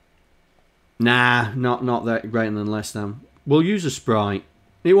 Nah, not that greater than less than. We'll use a sprite.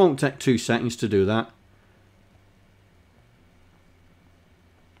 It won't take 2 seconds to do that.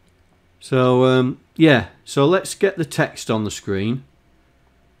 So yeah. So let's get the text on the screen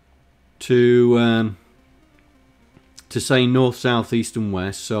to say north, south, east, and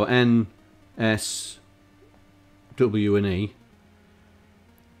west. So N, S, W and E.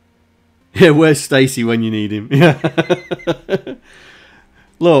 Yeah, where's Stacy when you need him? Yeah.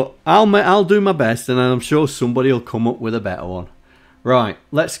 Look, I'll do my best, and I'm sure somebody will come up with a better one. Right,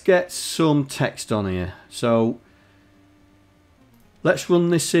 let's get some text on here. So let's run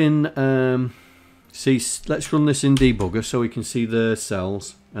this in. Let's run this in debugger so we can see the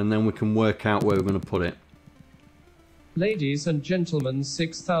cells, and then we can work out where we're going to put it. Ladies and gentlemen,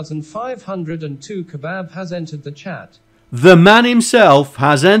 6502 Kebab has entered the chat. The man himself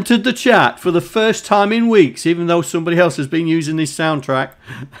has entered the chat for the first time in weeks, even though somebody else has been using this soundtrack.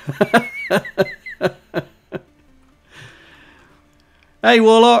 Hey,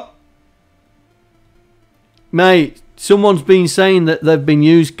 WauloK. Mate, someone's been saying that they've been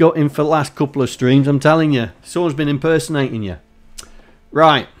got in for the last couple of streams. I'm telling you. Someone's been impersonating you.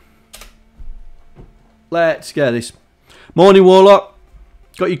 Right. Let's get this. Morning, WauloK.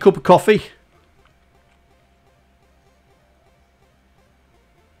 Got your cup of coffee?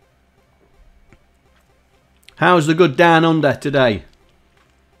 How's the good down under today?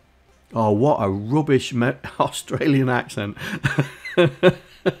 Oh, what a rubbish Australian accent.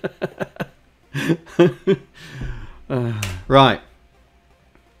 Right.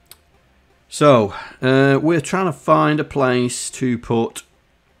 So, we're trying to find a place to put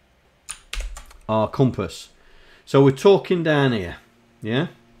our compass. So we're talking down here. Yeah?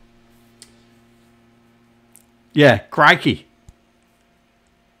 Yeah, crikey.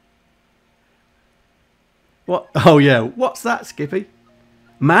 What? Oh, yeah. What's that, Skippy?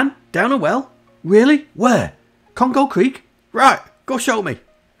 Man, down a well? Really? Where? Congo Creek? Right, go show me.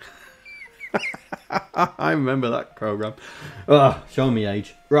 I remember that program. Show me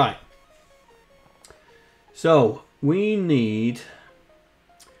age. Right. So, we need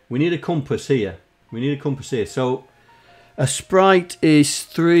a compass here. We need a compass here. So, a sprite is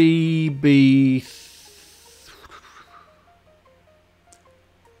 3B...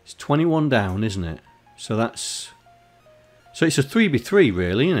 It's 21 down, isn't it? So that's... So it's a 3B3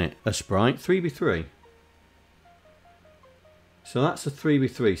 really, isn't it? A sprite, 3B3. So that's a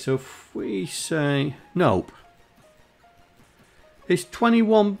 3v3. So if we say nope, it's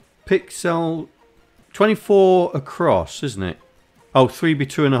 21 pixel, 24 across, isn't it? Oh,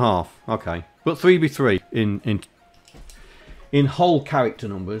 3b2.5. Okay, but 3b3 in whole character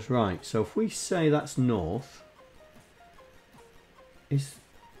numbers, right? So if we say that's north,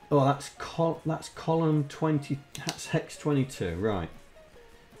 that's column 20. That's hex 22, right?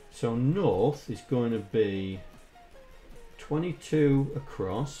 So north is going to be 22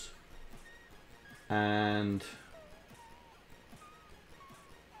 across and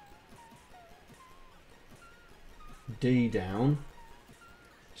D down.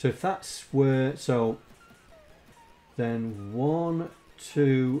 So if that's where, so then 1,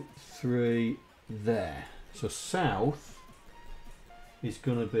 2, 3 there. So south is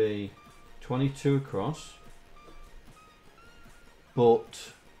going to be 22 across,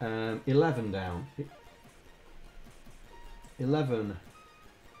 but 11 down. 11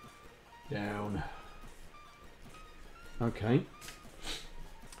 down. Okay.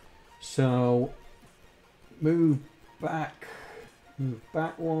 So move back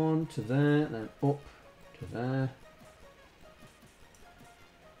one to there, then up to there.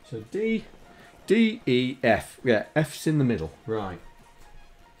 So D, E, F. Yeah, F's in the middle. Right.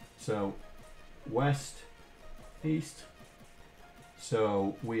 So west, east.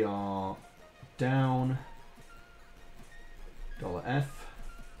 So we are down $F,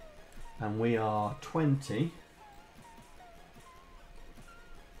 and we are 20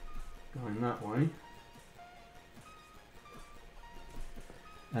 going that way,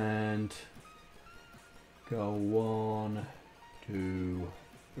 and go 1, 2,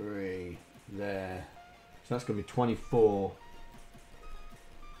 3 there. So that's going to be 24.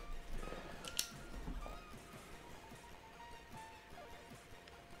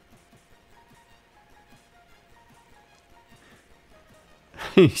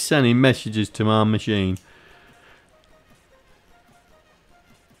 He's sending messages to my machine.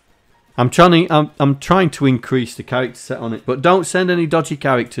 I'm trying to increase the character set on it, but don't send any dodgy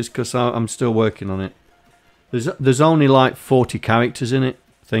characters because I'm still working on it. There's only like 40 characters in it,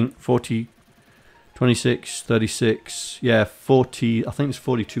 I think. 40, 26, 36, yeah, 40. I think there's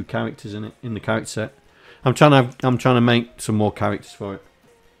 42 characters in it, in the character set. I'm trying to make some more characters for it.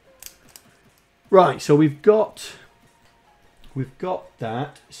 Right, so we've got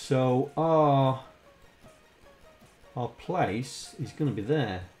that. So our place is going to be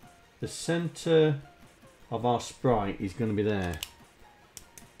there. The center of our sprite is going to be there.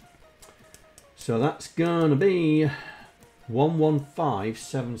 So that's going to be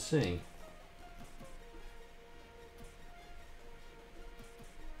 1157C.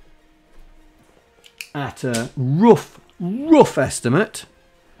 At a rough estimate.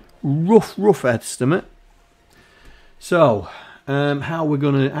 Rough estimate. So, how are we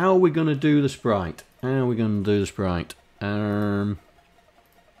gonna do the sprite?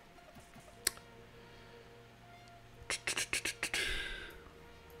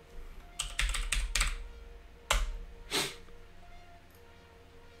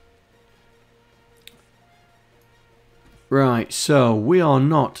 Right, so we are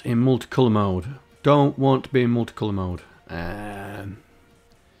not in multicolor mode. Don't want to be in multicolor mode.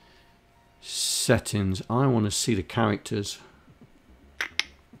 Settings. I want to see the characters.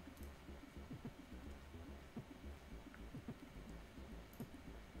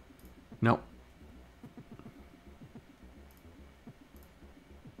 No.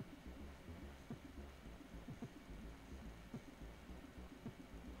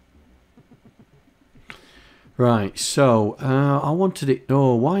 Right, so I wanted it.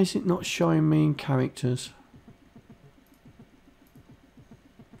 Oh, why is it not showing me in characters?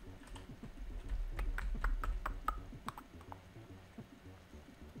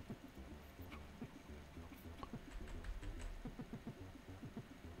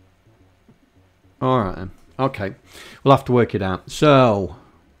 Alright then. Okay. We'll have to work it out. So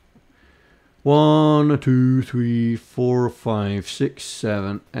 1, 2, 3, 4, 5, 6,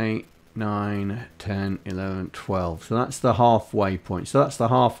 7, 8, 9, 10, 11, 12. So that's the halfway point. So that's the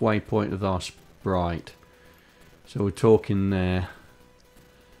halfway point of our sprite. So we're talking there.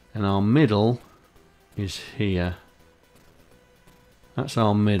 And our middle is here. That's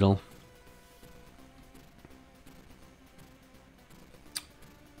our middle.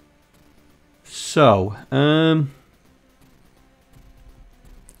 So, a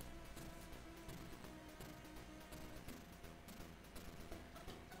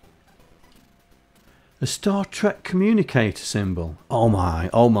Star Trek communicator symbol. Oh my,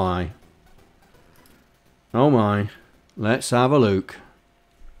 oh my. Oh my. Let's have a look.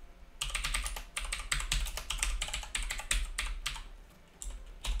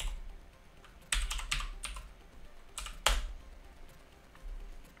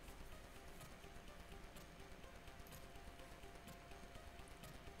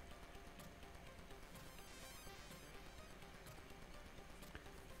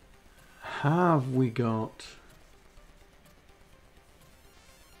 have we got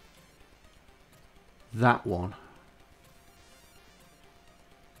that one?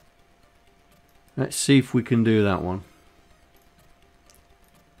 Let's see if we can do that one.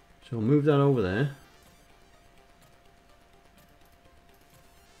 So we'll move that over there.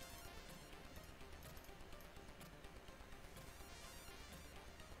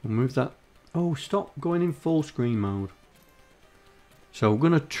 We'll move that. Oh, stop going in full screen mode. So we're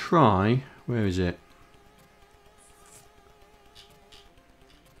going to try. Where is it?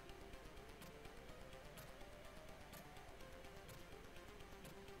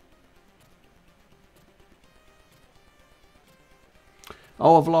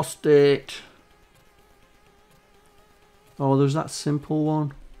 Oh, I've lost it. Oh, there's that simple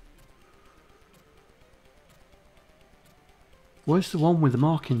one. Where's the one with the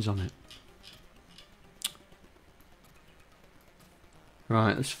markings on it?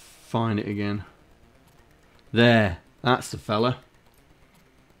 Right, let's find it again. There, that's the fella.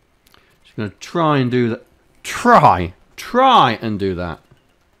 Just going to try and do that. Try and do that.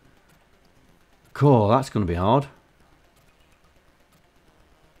 Cool, that's going to be hard.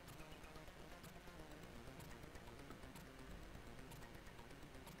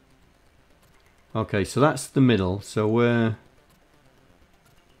 Okay, so that's the middle. So we're...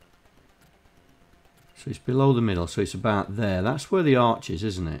 So it's below the middle, so it's about there. That's where the arch is,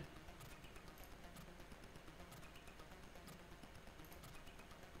 isn't it?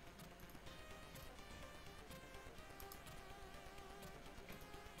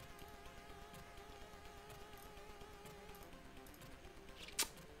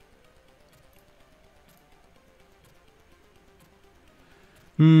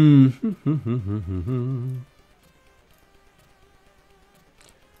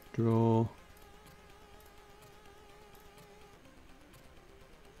 Draw.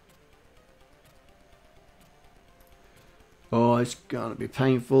 Oh, it's gonna be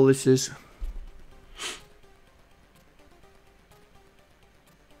painful, this is.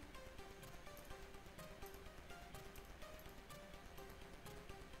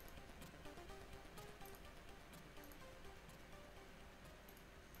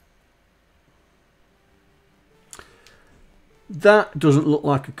 That doesn't look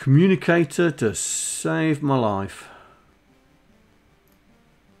like a communicator to save my life.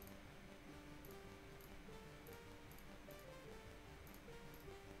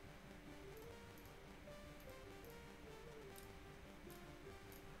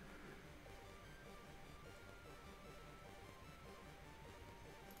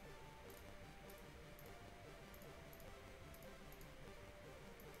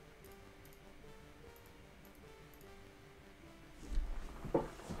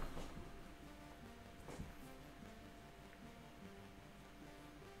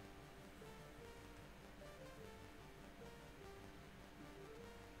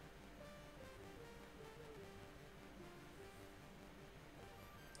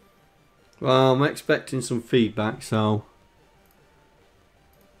 Well, I'm expecting some feedback, so...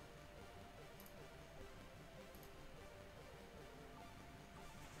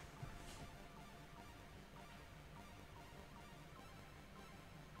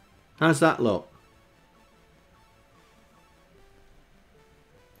 How's that look?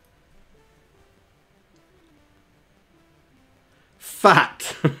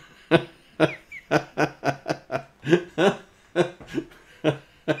 Fat!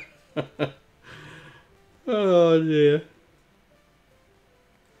 Oh dear.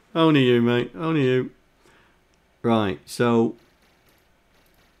 Only you, mate. Only you. Right, so...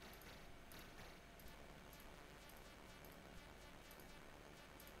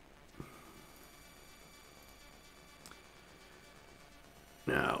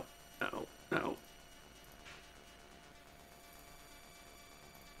 No.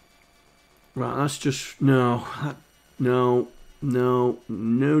 Right, that's just... No. No.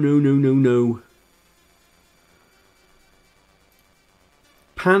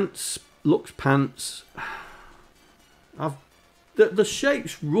 Pants. Looks pants. The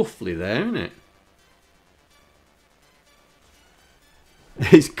shape's roughly there, isn't it?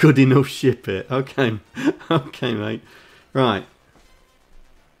 It's good enough, ship it. Okay. Okay, mate. Right.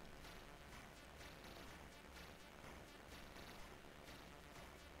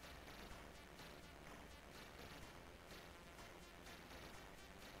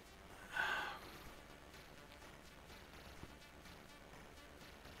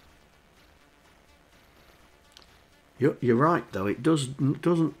 You're right, though. It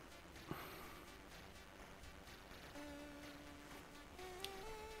doesn't...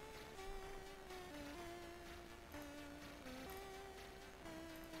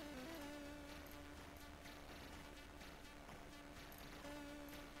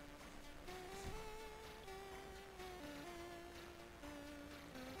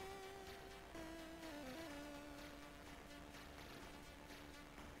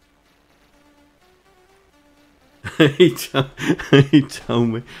 he told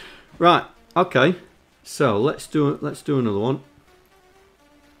me. Right, okay. So let's do another one.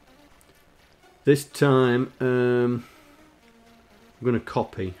 This time I'm gonna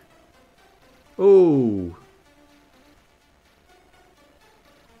copy. Oh,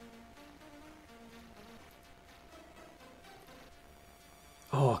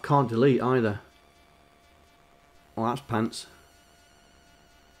 I can't delete either. Oh, that's pants.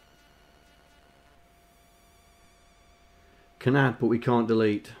 Can add, but we can't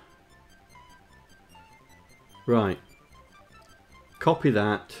delete. Right. Copy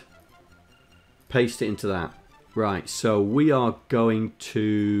that. Paste it into that. Right, so we are going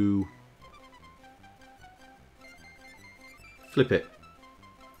to flip it.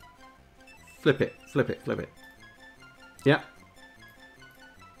 Flip it, flip it, flip it. Yeah.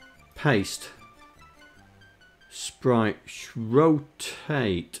 Paste. Sprite.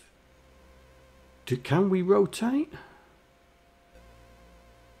 Rotate. Can we rotate?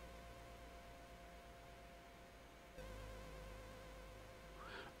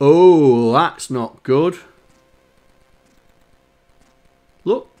 Oh, that's not good.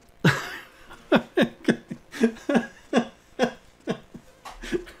 Look.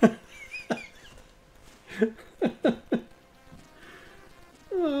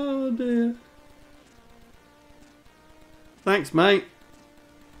 Oh dear. Thanks, mate.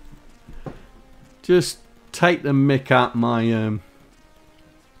 Just take the mick out my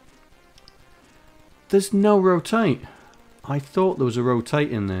There's no rotate. I thought there was a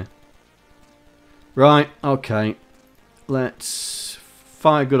rotate in there. Right, okay. Let's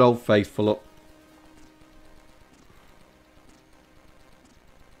fire good old faithful up.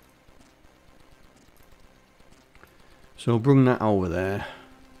 So bring that over there.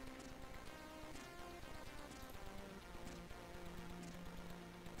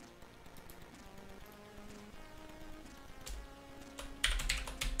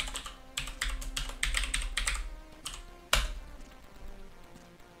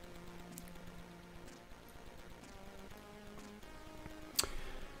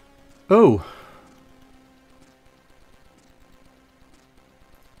 Oh.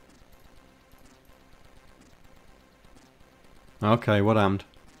 Okay, what happened?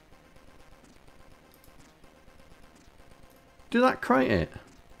 Did that create it?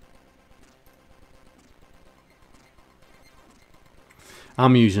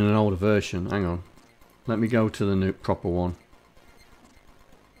 I'm using an older version. Hang on. Let me go to the new proper one.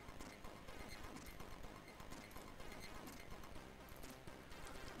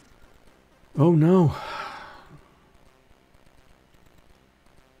 Oh no.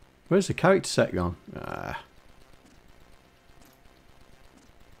 Where's the character set gone? Ah.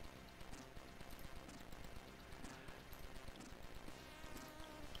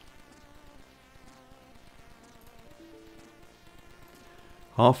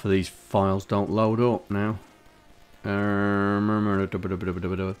 Half of these files don't load up now.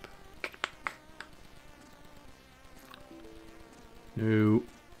 No.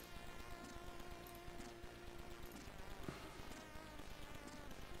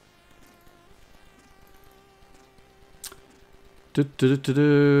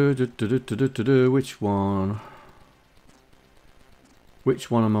 Which one? Which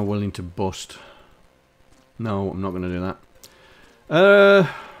one am I willing to bust? No, I'm not going to do that.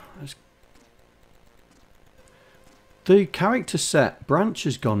 The character set branch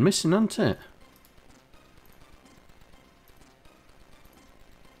has gone missing, hasn't it?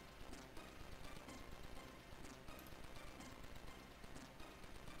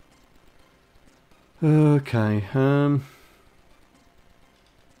 Okay,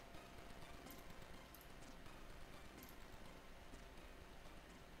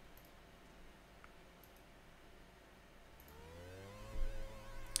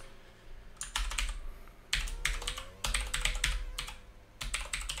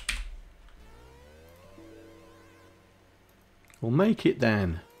 we'll make it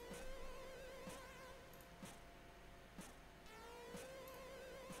then.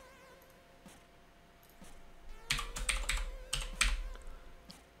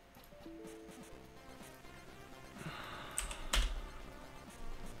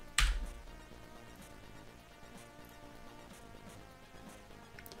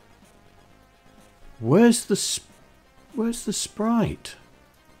 Where's the sprite?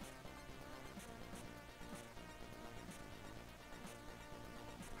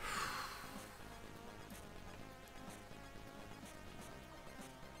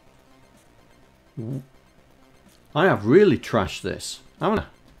 I have really trashed this, haven't I?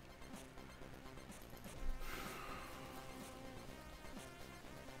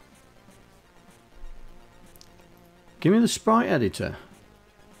 Give me the sprite editor.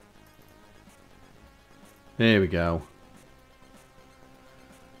 There we go.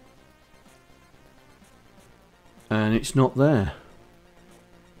 And it's not there.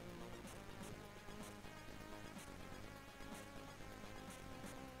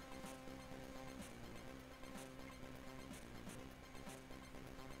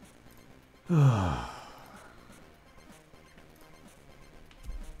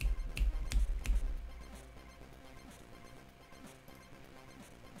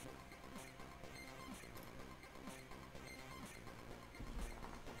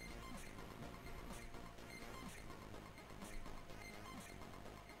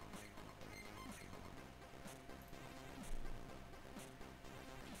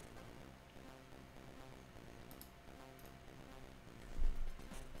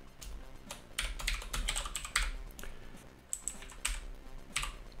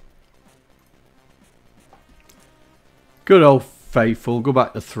 Good old faithful. Go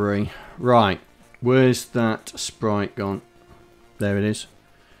back to 3. Right. Where's that sprite gone? There it is.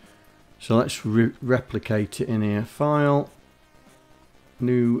 So let's replicate it in here. File.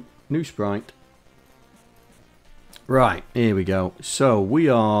 New sprite. Right. Here we go. So we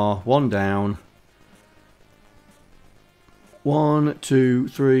are 1 down. 1, 2,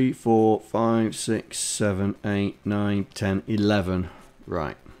 3, 4, 5, 6, 7, 8, 9, 10, 11.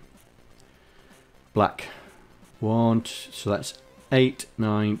 Right. Black. 1, so that's 8,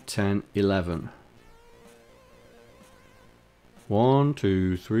 9, 10, 11. 1,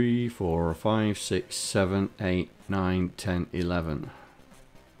 2, 3, 4, 5, 6, 7, 8, 9, 10, 11.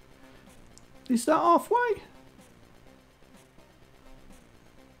 Is that halfway?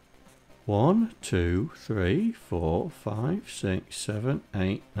 1, 2, 3, 4, 5, 6, 7,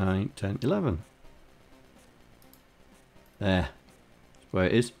 8, 9, 10, 11. There. That's where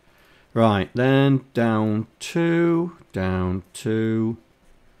it is. Right, then down 2, down 2,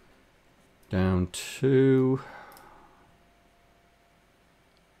 down 2.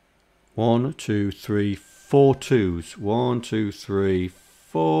 1, 2, 3, 4 twos. 1, 2, 3,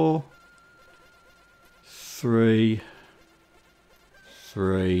 4. 3,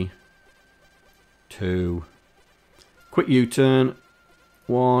 3, 2. Quick U-turn.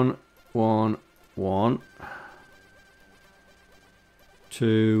 1, 1, 1.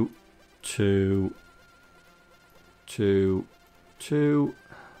 2, 2, 2, 2.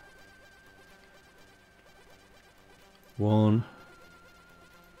 1.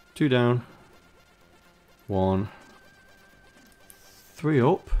 2 down. 1. 3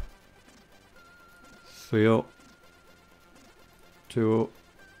 up. 3 up. 2 up.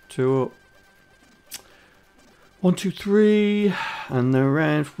 2 up. 1, 2, 3. And then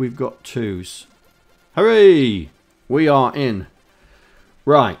around we've got 2s. Hooray! We are in.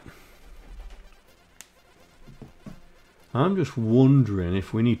 Right. I'm just wondering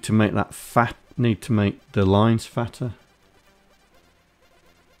if we need to make that fat, need to make the lines fatter.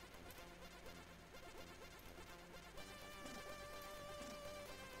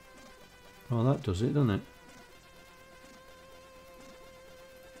 Oh, that does it, doesn't it?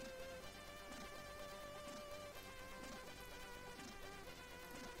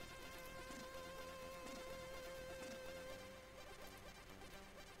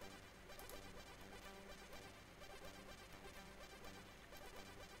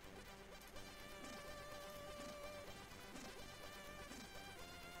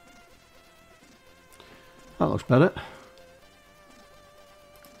 That looks better.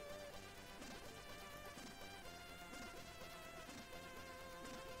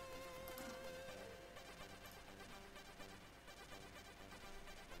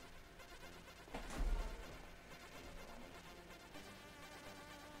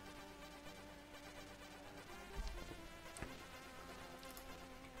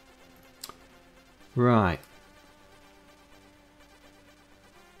 Right.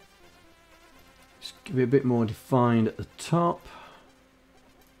 Just give it a bit more defined at the top.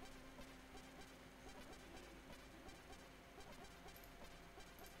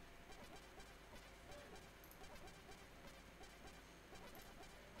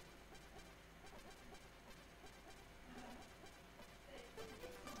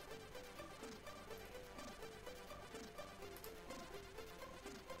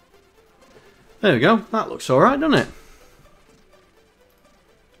 There we go. That looks alright, doesn't it?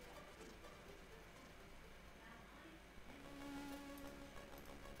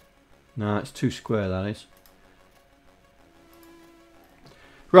 No, it's too square, that is.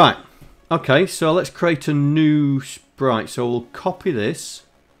 Right. Okay, so let's create a new sprite. So we'll copy this.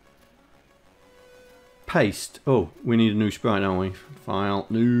 Paste. Oh, we need a new sprite, don't we? File,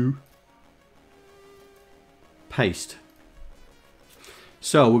 new. paste.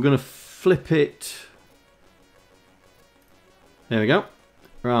 So we're going to flip it. There we go.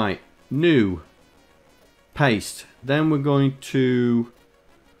 Right, new, paste. Then we're going to,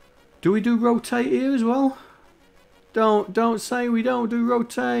 do we do rotate here as well? Don't say we don't do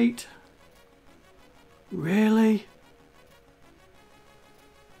rotate. Really?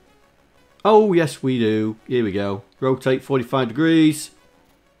 Oh yes we do. Here we go. Rotate 45 degrees.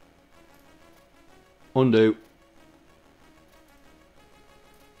 Undo.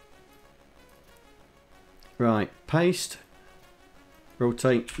 Right, paste.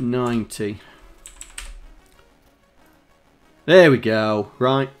 Rotate 90. There we go.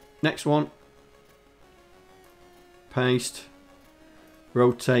 Right, next one. Paste.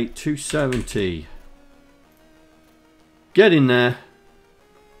 Rotate 270. Get in there.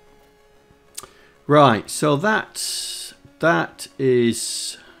 Right, so that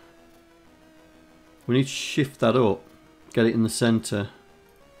is, we need to shift that up, get it in the center.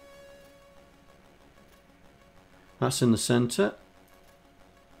 That's in the center.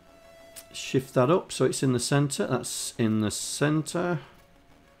 Shift that up so it's in the center. That's in the center.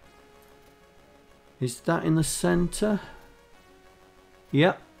 Is that in the center?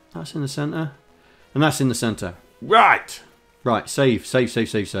 Yep, that's in the center. And that's in the center. Right. Right, save.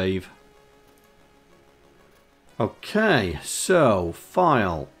 Okay, so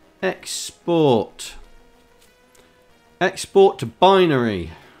file, export. Export to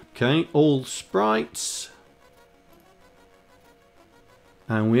binary. Okay, all sprites.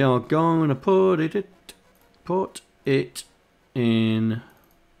 And we are going to put it in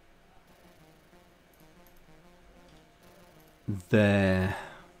there.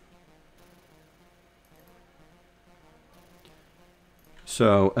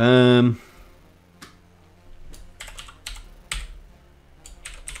 So,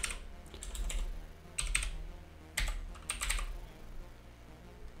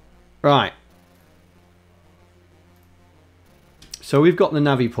 right. So we've got the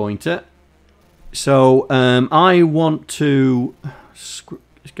navi pointer. So I want to, let's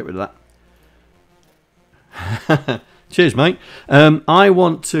get rid of that. Cheers, mate. I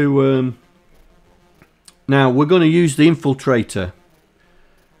want to, now we're going to use the infiltrator.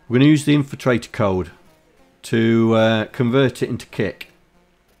 We're going to use the infiltrator code to convert it into kick.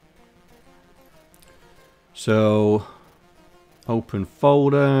 So open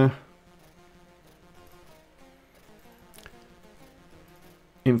folder.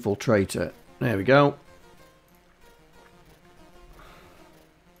 Infiltrator. There we go.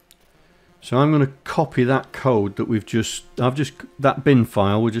 So I'm going to copy that code that that bin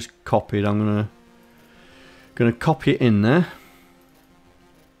file we just copied. I'm going to copy it in there.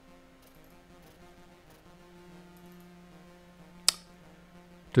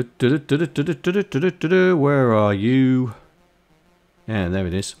 Where are you? Yeah, there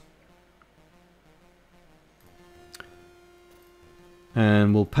it is.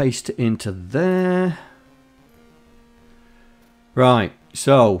 And we'll paste it into there. Right,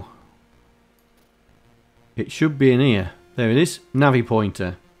 so it should be in here. There it is, navi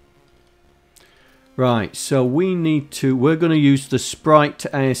pointer. Right, so we're going to use the sprite to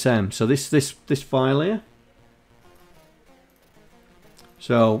ASM. So this file here.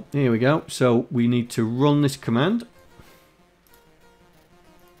 So here we go. So we need to run this command.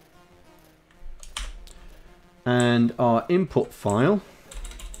 And our input file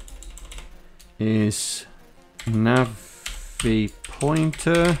is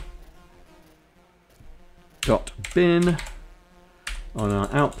navipointer.bin. And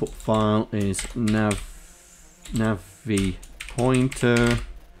our output file is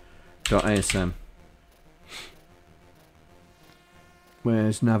navipointer.asm.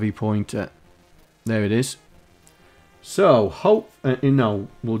 Where's navipointer? There it is. So no,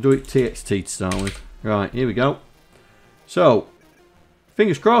 we'll do it TXT to start with. Right, here we go. So,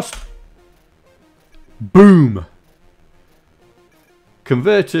 fingers crossed. Boom!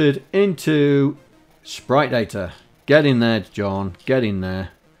 Converted into sprite data. Get in there, John. Get in there.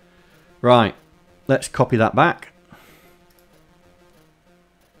 Right, let's copy that back.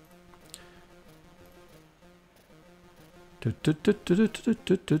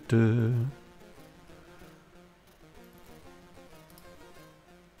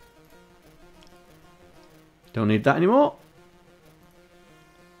 Don't need that anymore.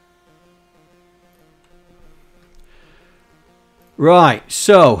 Right,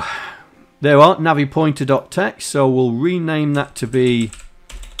 so there are navipointer.text, so we'll rename that to be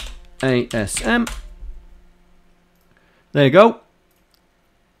ASM. There you go.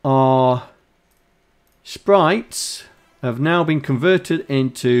 Our sprites have now been converted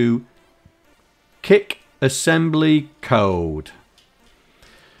into kick assembly code.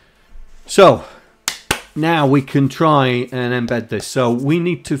 So now we can try and embed this. So we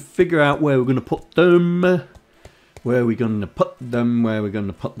need to figure out where we're going to put them. Where are we going to put them? Where are we going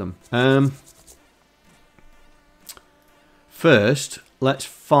to put them? First, let's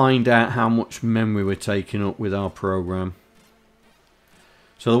find out how much memory we're taking up with our program.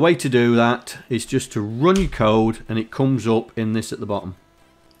 So the way to do that is just to run your code, and it comes up in this at the bottom.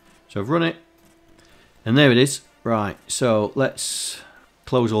 So I've run it, and there it is. Right, so let's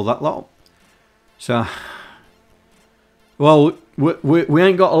close all that lot up. So, well, we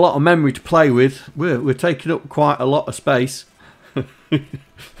ain't got a lot of memory to play with. We're taking up quite a lot of space.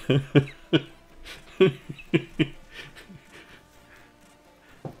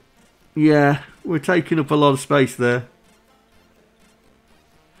 Yeah, we're taking up a lot of space there.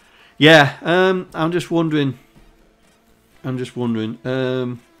 Yeah, I'm just wondering. We'll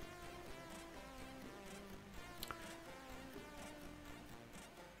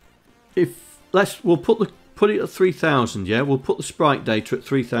put it at 3000. Yeah, we'll put the sprite data at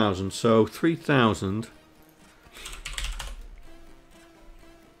 3000. So 3000.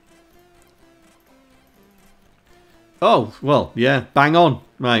 Oh well, yeah, bang on,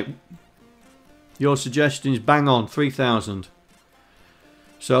 right. Your suggestion is bang on, 3000.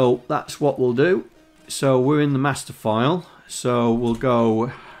 So that's what we'll do. So we're in the master file. So we'll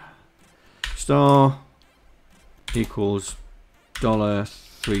go star equals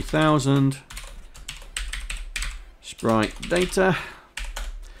 $3000 sprite data,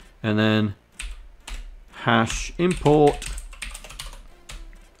 and then hash import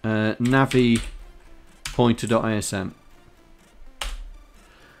navi pointer.ism.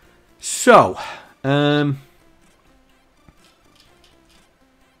 So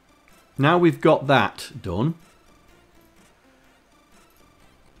now we've got that done,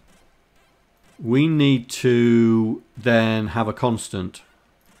 we need to then have a constant.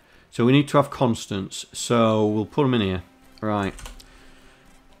 So we need to have constants. So we'll put them in here. Right.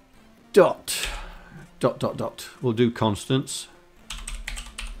 Dot. We'll do constants.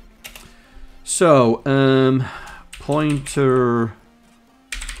 So pointer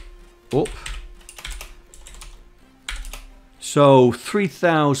up. So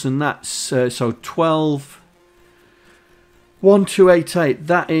 3000, that's so 12 1288,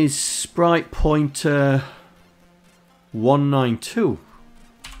 that is sprite pointer 192,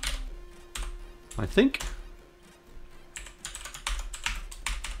 I think.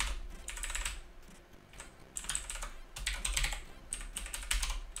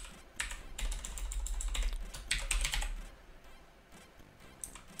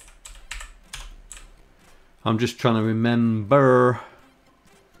 I'm just trying to remember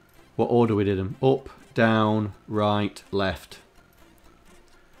what order we did them. Up, down, right, left.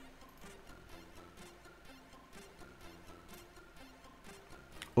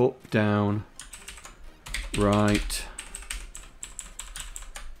 Up, down, right,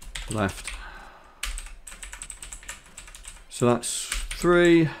 left. So that's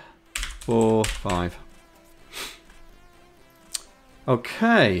 3, 4, 5.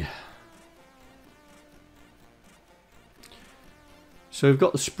 Okay. So we've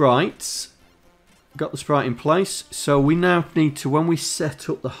got the sprites, got the sprite in place. So we now need to, when we set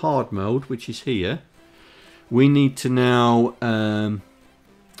up the hard mode, which is here, we need to now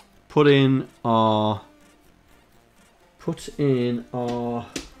put in our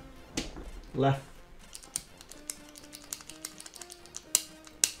left.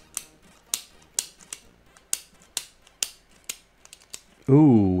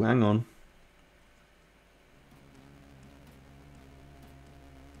 Ooh, hang on.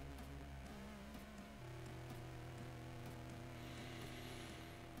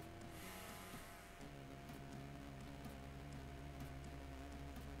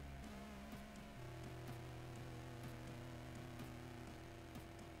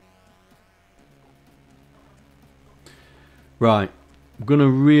 Right, I'm going to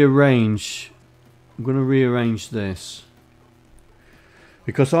rearrange this,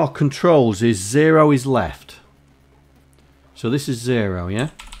 because our controls is 0 is left, so this is 0, yeah,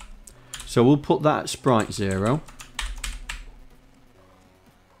 so we'll put that at sprite 0,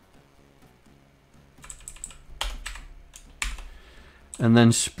 and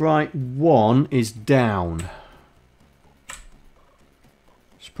then sprite 1 is down,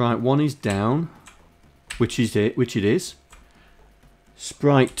 sprite 1 is down, which it is.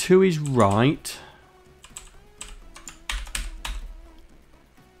 Sprite 2 is right.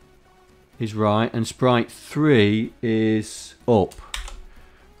 And sprite 3 is up.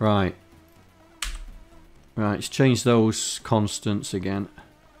 Right. Right, let's change those constants again.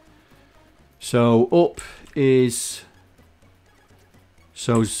 So up is,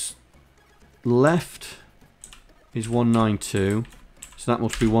 so left is 192, so that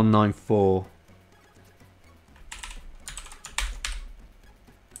must be 194.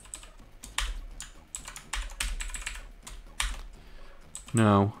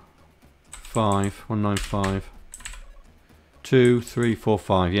 No, 195. 2, 3, 4,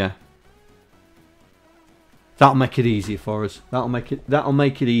 5. Yeah, that'll make it easier for us. That'll make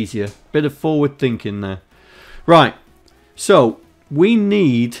it easier. Bit of forward thinking there. Right. So we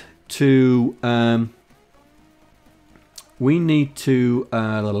need to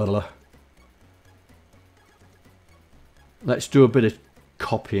let's do a bit of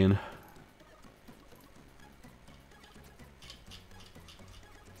copying.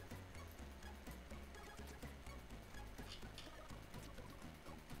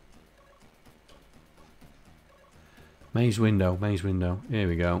 Maze window, maze window. Here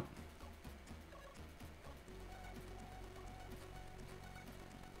we go.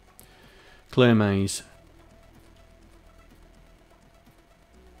 Clear maze.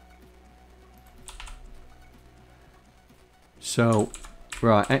 So,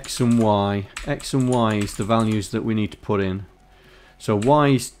 right, X and Y. X and Y is the values that we need to put in. So Y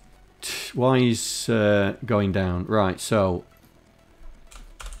is going down. Right, so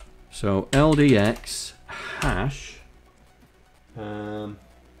LDX hash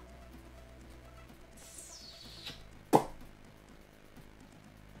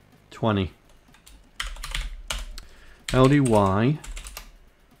 20. LDY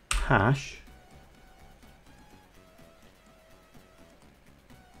hash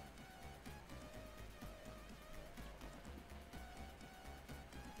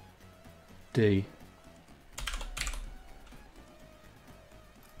D.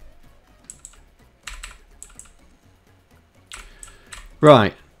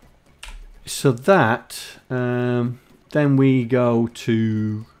 Right, so that then we go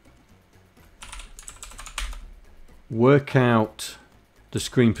to work out the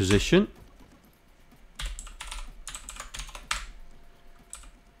screen position.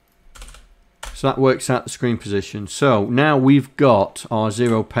 So that works out the screen position. So now we've got our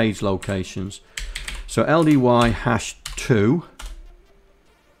 0 page locations. So LDY hash 2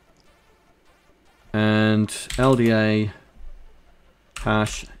 and LDA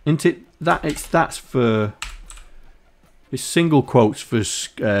hash, isn't it? That's for, it's single quotes for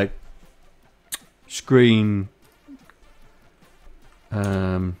screen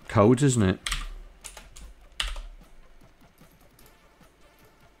codes, isn't it?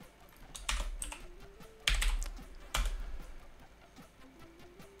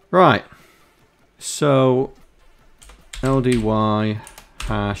 Right, so LDY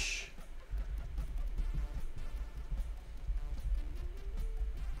hash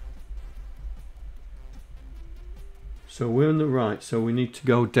so we're on the right, so we need to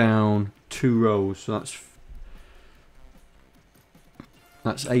go down 2 rows, so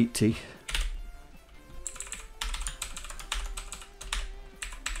that's 80.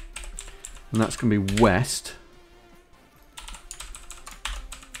 And that's going to be west.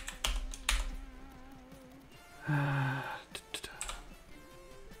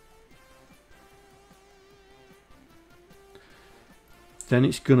 Then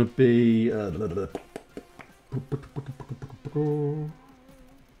it's going to be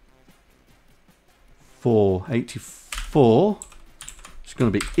 484. It's going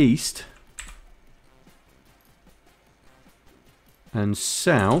to be east, and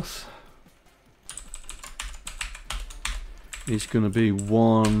south is going to be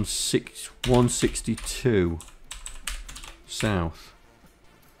 162 south.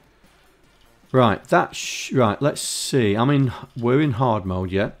 Right, right. Let's see. We're in hard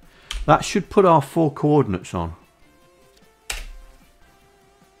mode yet. That should put our 4 coordinates on.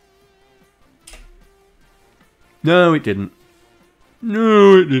 No, it didn't.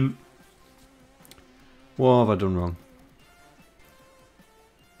 No, it didn't. What have I done wrong?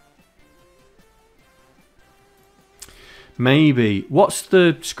 Maybe. What's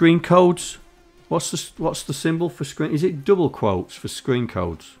the screen codes? What's the symbol for screen? Is it double quotes for screen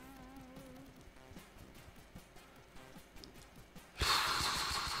codes?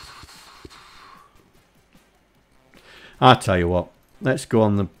 I tell you what. Let's go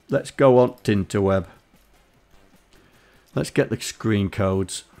on Tinterweb. Let's get the screen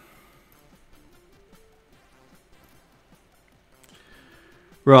codes.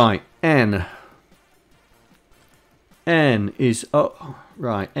 Right, N. N is, oh,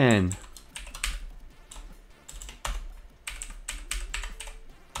 right, N.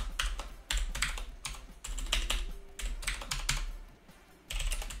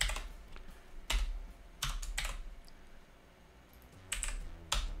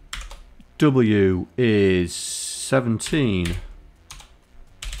 W is 17.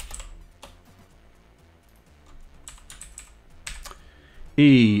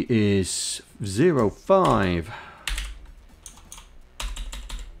 E is 05.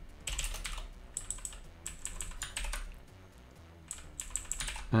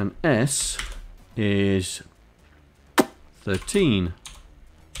 And S is 13.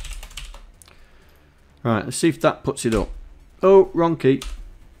 Right, let's see if that puts it up. Oh, wrong key.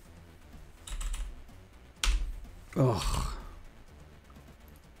 Oh.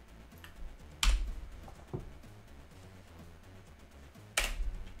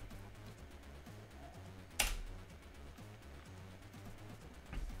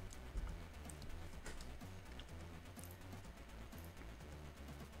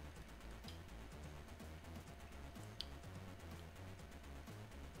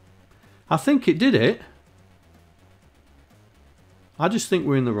 I think it did it. I just think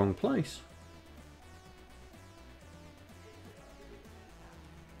we're in the wrong place.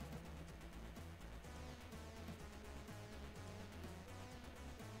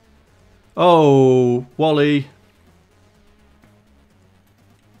 Oh, Wally.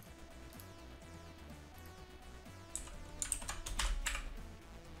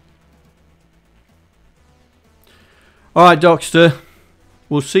 All right, Docster.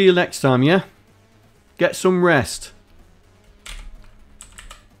 We'll see you next time, yeah? Get some rest.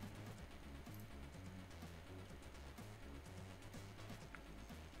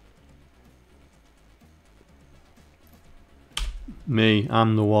 Me,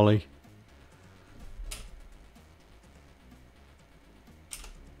 I'm the Wally.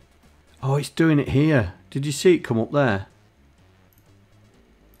 Oh, it's doing it here. Did you see it come up there?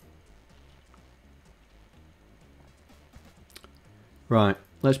 Right,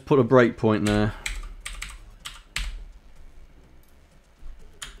 let's put a breakpoint there.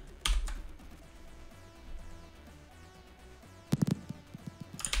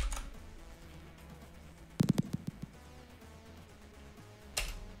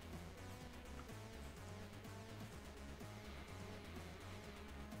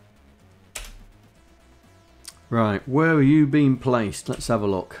 Right, where are you being placed? Let's have a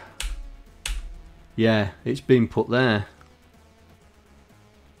look. Yeah, it's been put there.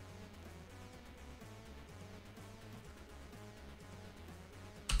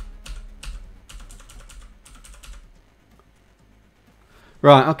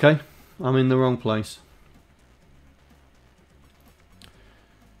 Right, okay. I'm in the wrong place.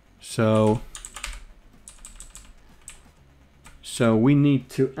 So we need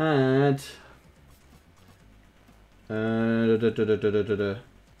to add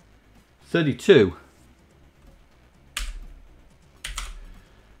 32,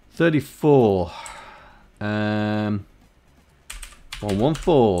 34,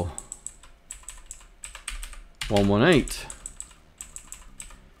 114, 118,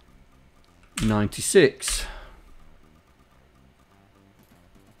 96.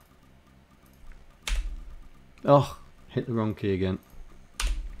 Oh, hit the wrong key again.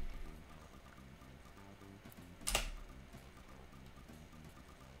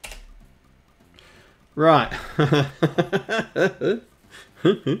 Right.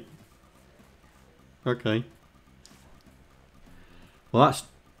 Okay. Well,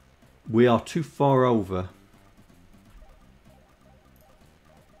 we are too far over.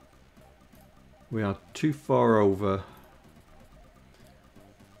 We are too far over.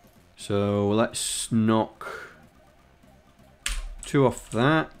 So let's knock 2 off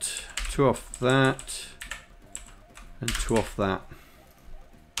that, 2 off that, and 2 off that.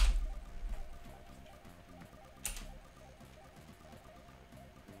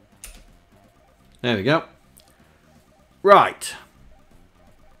 There we go. Right.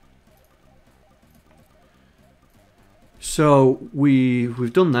 So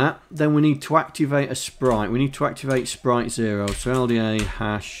we've done that. Then we need to activate a sprite. We need to activate sprite 0. So LDA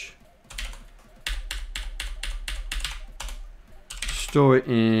hash. Store it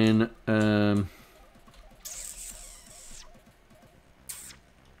in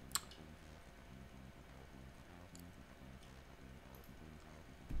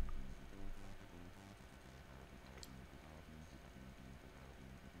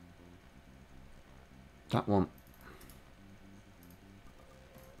that one.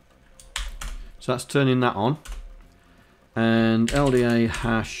 So that's turning that on. And LDA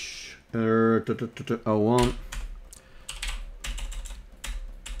hash 01.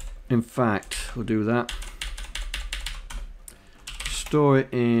 In fact, we'll do that. Store it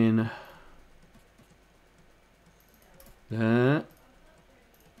in there.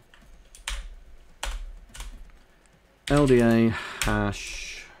 LDA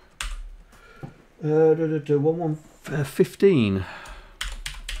hash 15.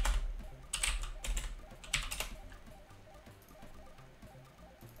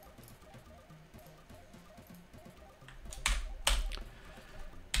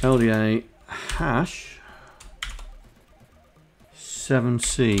 LDA hash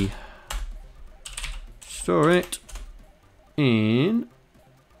 7C. Store it in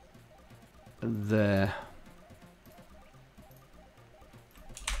there.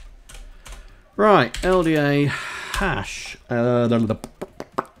 Right, LDA hash.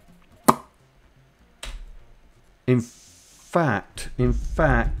 In fact,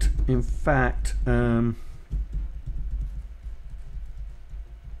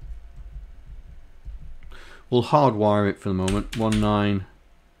 we'll hardwire it for the moment.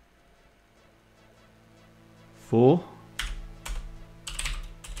 194.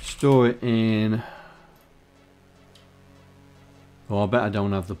 Store it in. Oh, I bet I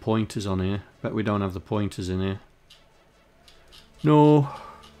don't have the pointers on here. Bet we don't have the pointers in here. No.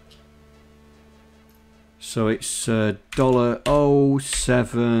 So it's $07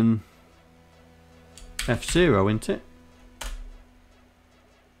 F0, isn't it?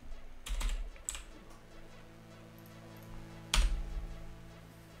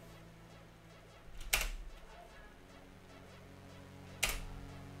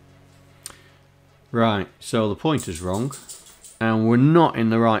 Right, so the pointer's wrong, and we're not in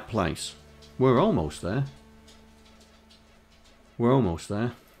the right place. We're almost there. We're almost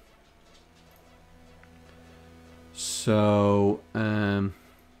there. So,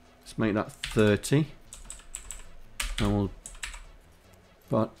 let's make that 30. And we'll...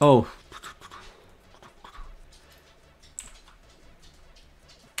 But, oh!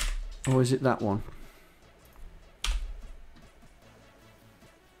 Oh, is it that one?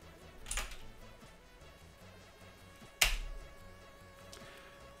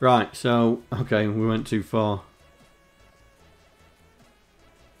 Right, so, okay, we went too far.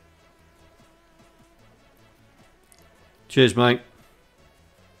 Cheers, mate.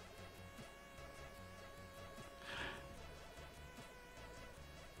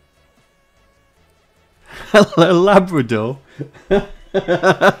 Hello, Labrador.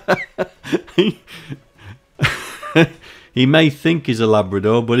 He may think he's a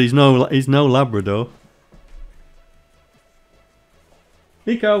Labrador, but he's no Labrador.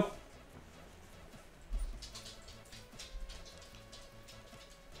 Nico.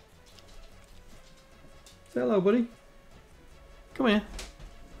 Say hello, buddy. Come here.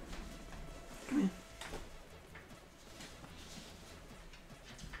 Come here.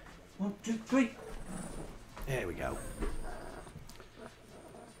 1, 2, 3. There we go.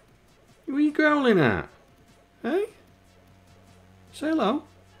 What are you growling at? Hey? Say hello.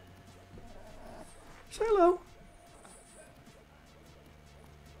 Say hello.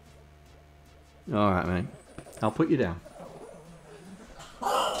 Alright, mate. I'll put you down.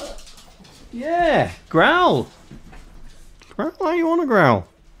 Yeah! Growl! Growl how you want to growl.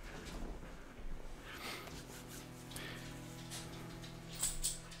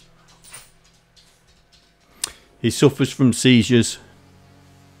 He suffers from seizures.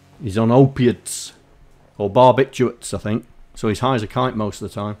 He's on opiates. Or barbiturates, I think. So he's high as a kite most of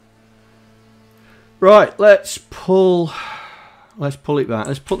the time. Right, let's pull it back.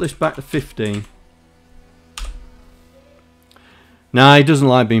 Let's put this back to 15. Nah, he doesn't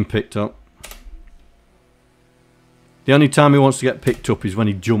like being picked up. The only time he wants to get picked up is when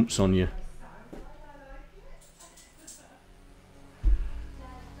he jumps on you.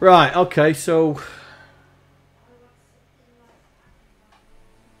 Right, okay, so...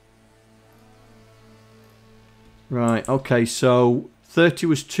 Right, okay, so 30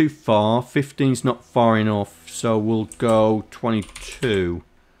 was too far, 15's not far enough, so we'll go 22.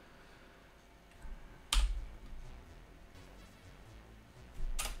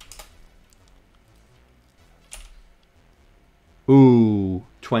 Ooh,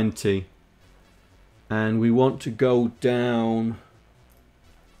 20. And we want to go down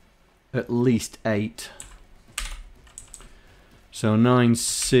at least 8. So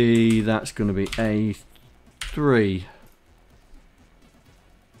 9C, that's going to be A3.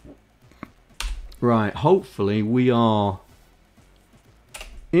 Right, hopefully we are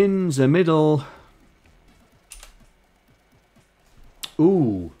in the middle.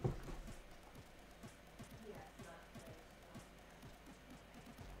 Ooh.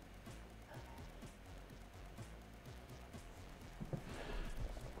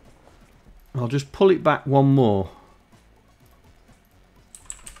 I'll just pull it back one more.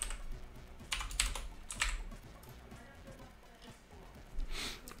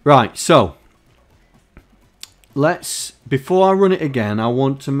 Right, so let's, before I run it again, I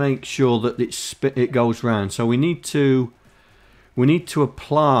want to make sure that it goes round. So we need to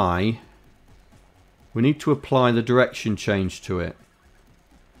apply the direction change to it.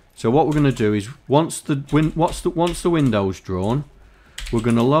 So what we're going to do is once the window's drawn, we're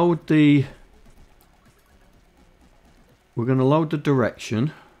going to load the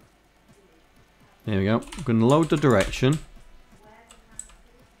direction. There we go. We're going to load the direction.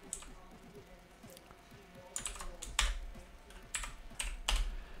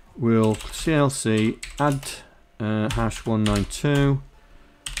 We'll CLC add hash 192,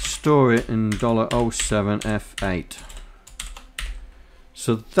 store it in $07F8.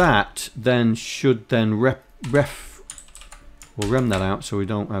 So that then should then we'll rem that out so we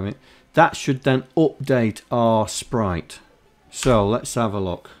don't have it. That should then update our sprite. So let's have a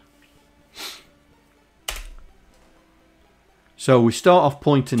look. So we start off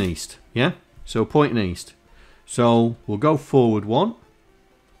pointing east, yeah? So pointing east. So we'll go forward 1.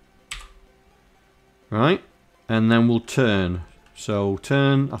 Right? And then we'll turn. So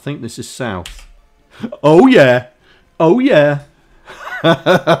turn, I think this is south. Oh yeah! Oh yeah!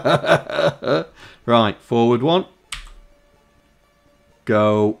 Right, forward 1.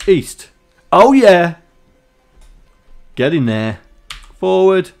 Go east. Oh yeah! Get in there.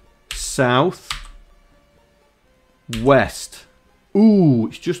 Forward, south, west. Ooh,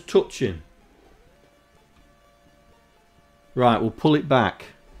 it's just touching. Right, we'll pull it back.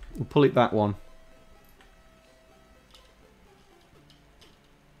 We'll pull it back 1.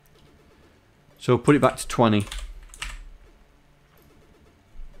 So put it back to 20.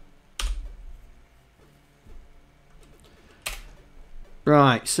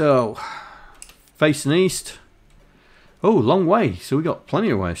 Right, so facing east. Oh, long way. So we got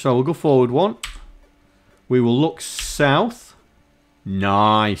plenty of way. So we'll go forward 1. We will look south.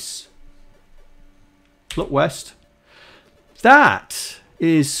 Nice. Look west. That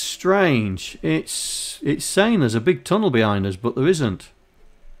is strange. It's saying there's a big tunnel behind us, but there isn't.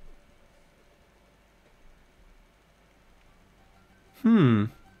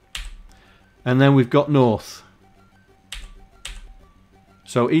 And then we've got north.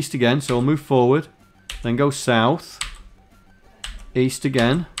 So east again, so we'll move forward. Then go south. East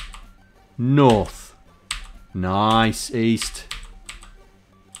again. North. Nice. East.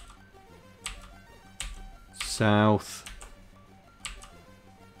 South.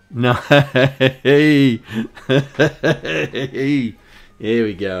 No. Here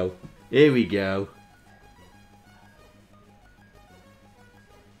we go. Here we go.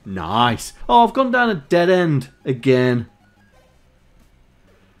 Nice. Oh, I've gone down a dead end again.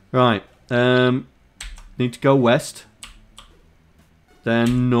 Right. Need to go west.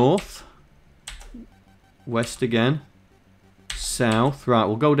 Then north. West again. South. Right,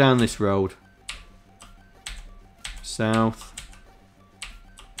 we'll go down this road. South.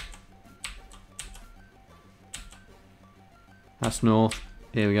 That's north.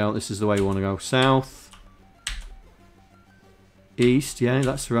 Here we go. This is the way we want to go. South. East, yeah,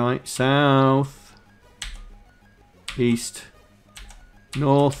 that's right. South. East.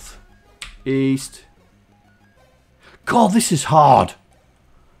 North. East. God, this is hard.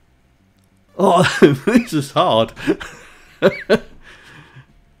 Oh, this is hard.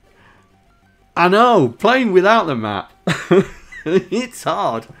 I know, playing without the map. It's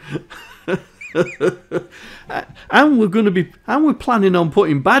hard. And we're planning on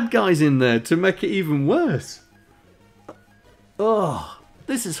putting bad guys in there to make it even worse. Oh,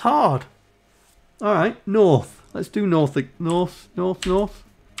 this is hard. Alright, north. Let's do north. North, north, north.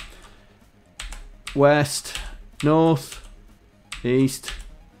 West, north, east,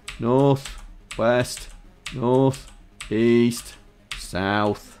 north, west, north, east,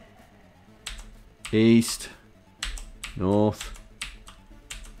 south, east, north,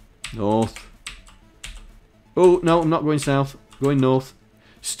 north. Oh, no, I'm not going south. I'm going north.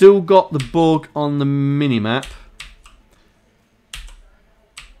 Still got the bug on the minimap.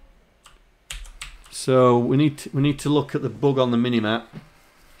 So we need to look at the bug on the minimap.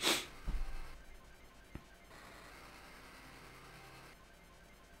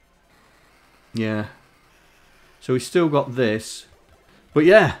 Yeah. So we still got this. But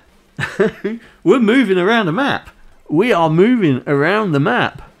yeah, we're moving around the map. We are moving around the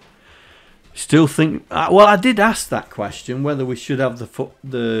map. Still think. Well, I did ask that question whether we should have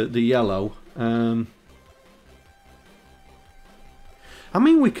the yellow. I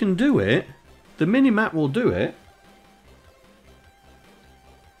mean, we can do it. The mini-map will do it.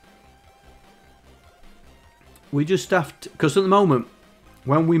 We just have to... Because at the moment,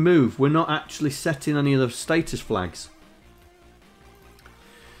 when we move, we're not actually setting any of the status flags.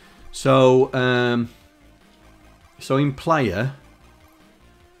 So, So in player,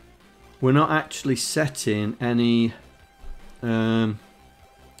 we're not actually setting any of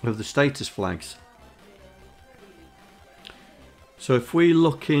the status flags. So if we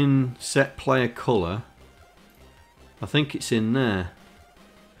look in set player color, I think it's in there.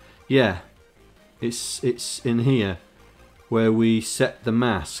 Yeah, it's in here where we set the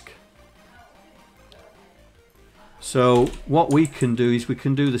mask. So what we can do is we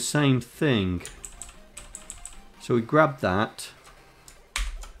can do the same thing. So we grab that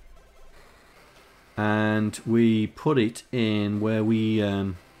and we put it in where we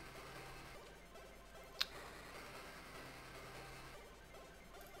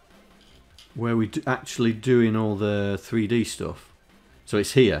actually doing all the 3D stuff. So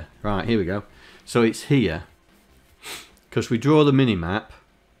it's here. Right, here we go. So it's here because we draw the mini-map.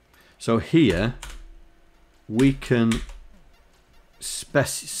 So here we can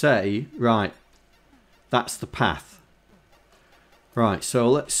say, right, that's the path. Right, so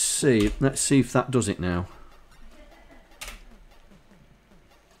let's see if that does it now.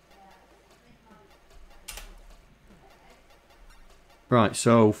 Right,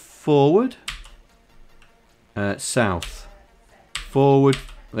 so forward, south, forward,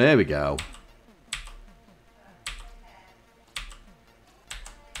 there we go.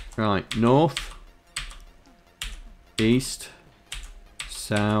 Right, north, east,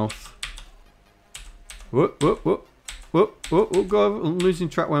 south, whoop, whoop, whoop, whoop, whoop, whoop, go over, I'm losing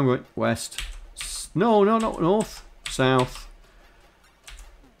track when we're west, no, not north, south,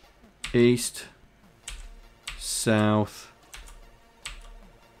 east, south.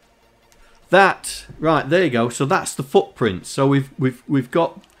 That, right, there you go. So that's the footprints. So we've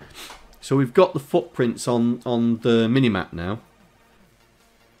got the footprints on the minimap now.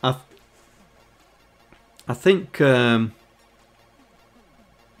 I think yeah.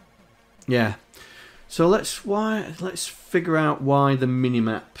 So let's figure out why the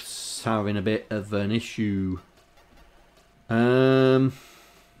minimap's having a bit of an issue.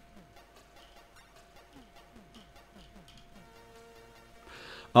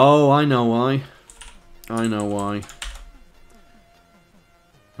 Oh, I know why. I know why.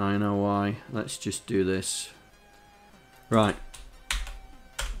 I know why. Let's just do this. Right.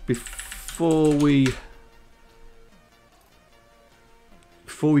 Before we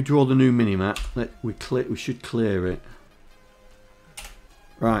draw the new minimap, we should clear it.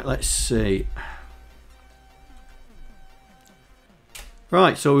 Right, let's see.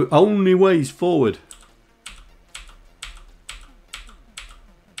 Right, so only ways forward.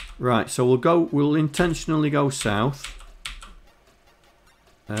 Right, so we'll intentionally go south,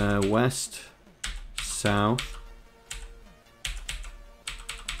 west, south,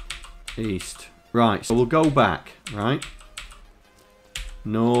 east. Right, so we'll go back, right?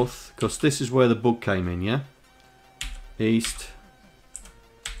 North, because this is where the bug came in, yeah? East,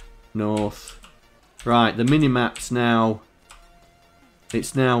 north. Right, the minimap's now,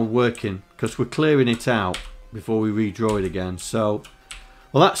 it's now working, because we're clearing it out before we redraw it again, so...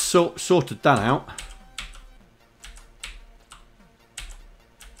 Well, that's sorted that out.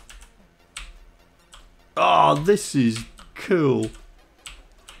 Oh, this is cool.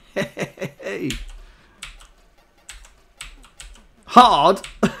 Hey. Hard?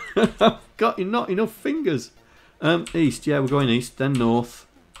 I've got not enough fingers. East, yeah, we're going east, then north,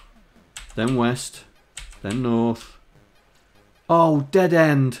 then west, then north. Oh, dead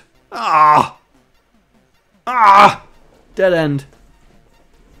end. Ah! Ah! Dead end.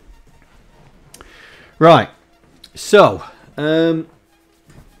 Right, so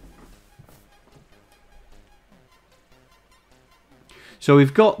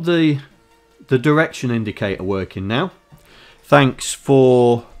we've got the direction indicator working now. Thanks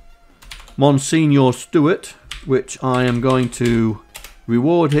for Monsignor Stuart, which I am going to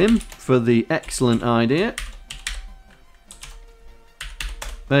reward him for the excellent idea.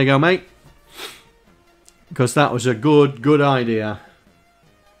 There you go, mate. Because that was a good idea.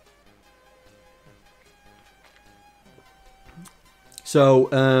 So,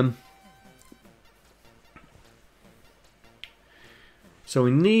 so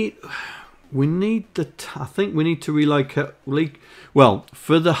we need the. I think we need to relocate. Well,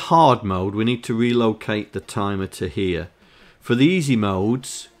 for the hard mode, we need to relocate the timer to here. For the easy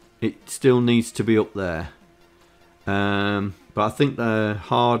modes, it still needs to be up there. But I think the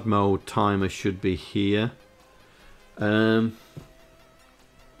hard mode timer should be here. I'm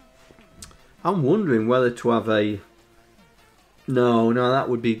wondering whether to have a. No, that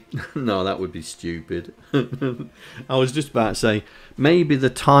would be that would be stupid. I was just about to say maybe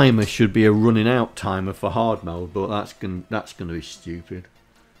the timer should be a running out timer for hard mode, but that's gonna be stupid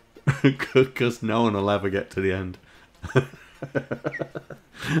because no one will ever get to the end.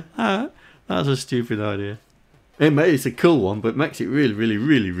 That's a stupid idea. It's a cool one, but it makes it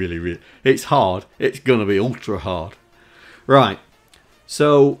really. It's hard. It's gonna be ultra hard. Right.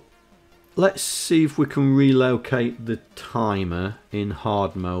 So let's see if we can relocate the timer in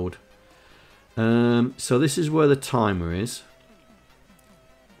hard mode. So this is where the timer is.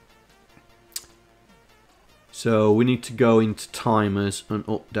 So we need to go into timers and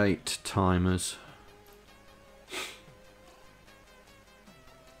update timers.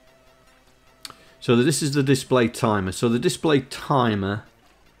 So this is the display timer. So the display timer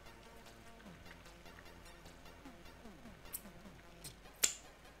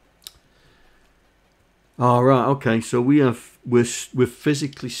right, okay, so we're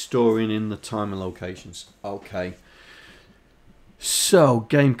physically storing in the timer locations. Okay. So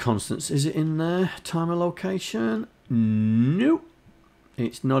game constants, is it in there? Timer location? Nope.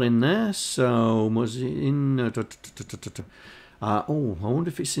 It's not in there. So was it in oh, I wonder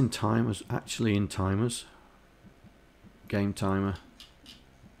if it's in timers. Actually in timers. Game timer.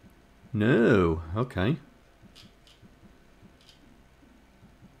 No. Okay.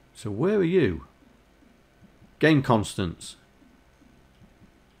 So where are you? Game constants.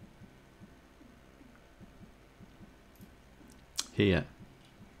 Here.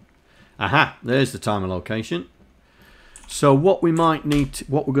 Aha, there's the timer location. So what we might need to,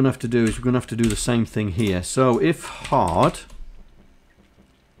 what we're going to have to do is we're going to have to do the same thing here. So if hard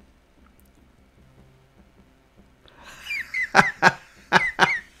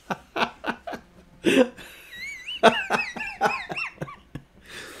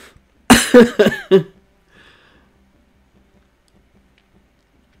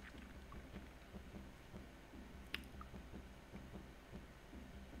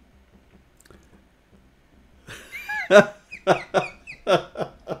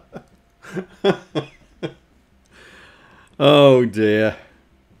oh dear.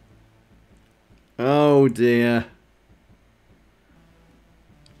 Oh dear.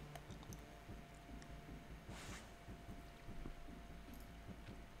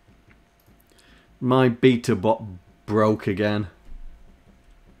 My beta bot broke again.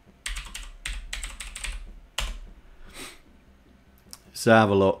 Let's have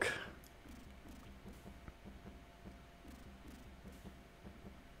a look.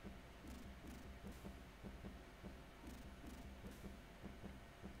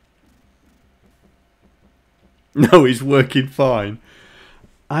 No, it's working fine.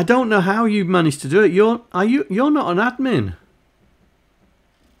 I don't know how you managed to do it. You're not an admin.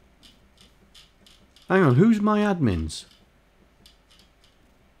 Hang on, who's my admins?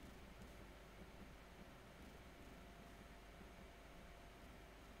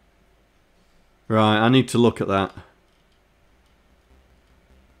 Right, I need to look at that.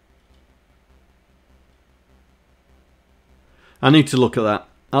 I need to look at that.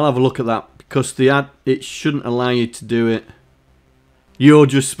 I'll have a look at that because it shouldn't allow you to do it. You're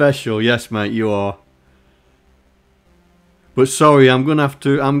just special, yes, mate, you are. But sorry, I'm gonna have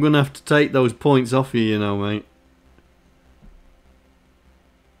to take those points off you, you know, mate.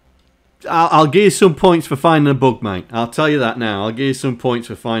 I'll give you some points for finding the bug, mate. I'll tell you that now. I'll give you some points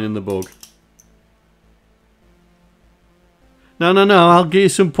for finding the bug. No. I'll give you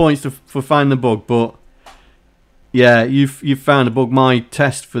some points for finding the bug, but yeah, you've found a bug. My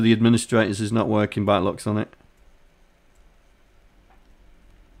test for the administrators is not working by looks on it.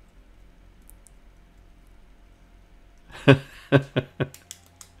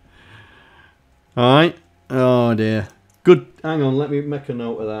 Alright. Oh dear. Good. Hang on, let me make a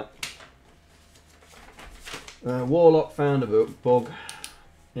note of that. WauloK found a bug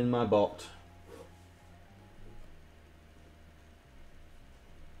in my bot.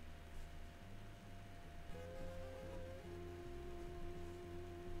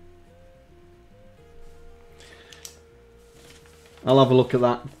 I'll have a look at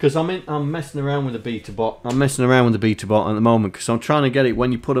that because I'm messing around with the beta bot. I'm messing around with the beta bot at the moment because I'm trying to get it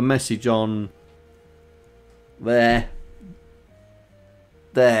when you put a message on there.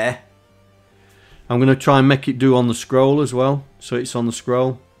 I'm going to try and make it do on the scroll as well, so it's on the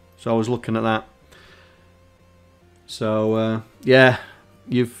scroll. So I was looking at that. So yeah,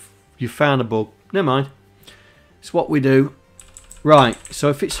 you've found a bug. Never mind. It's what we do. Right. So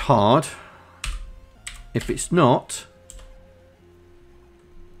if it's hard, if it's not.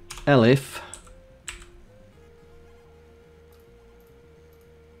 Elif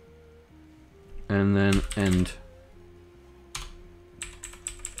and then end.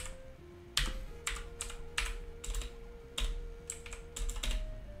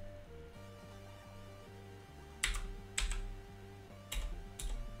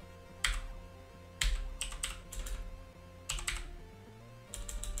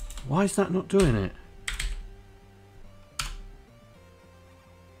 Why is that not doing it?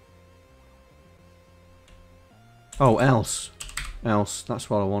 Oh, else. Else. That's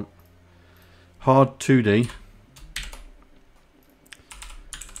what I want. Hard 2D.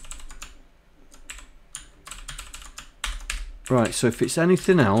 Right, so if it's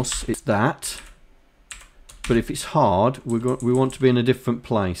anything else, it's that. But if it's hard, we want to be in a different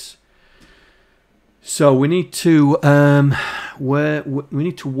place. So we need to we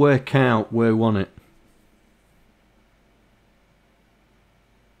need to work out where we want it.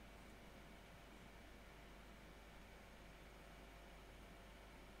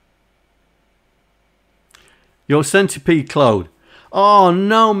 Your centipede clone. Oh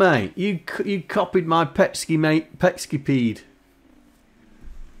no, mate! You copied my Petsky mate, Petskypede.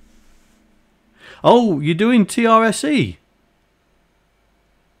 Oh, you're doing TRSE.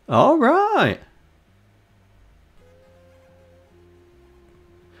 All right.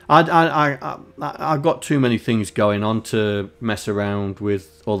 I've got too many things going on to mess around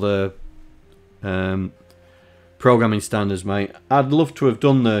with other programming standards, mate. I'd love to have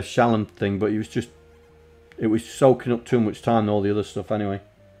done the Shallan thing, but it was soaking up too much time and all the other stuff anyway.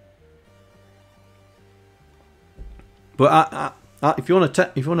 But if you want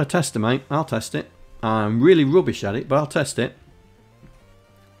to test it, mate, I'll test it. I'm really rubbish at it, but I'll test it.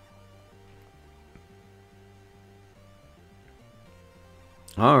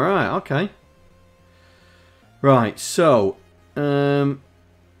 All right, okay. Right, so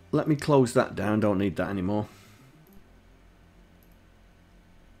let me close that down. Don't need that anymore.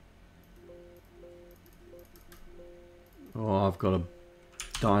 Oh, I've got a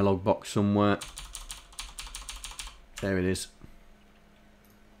dialog box somewhere. There it is.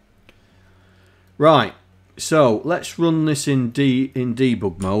 Right, so let's run this in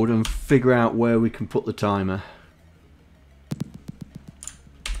debug mode and figure out where we can put the timer.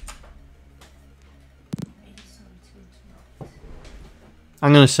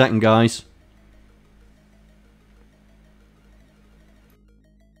 Hang on a second, guys.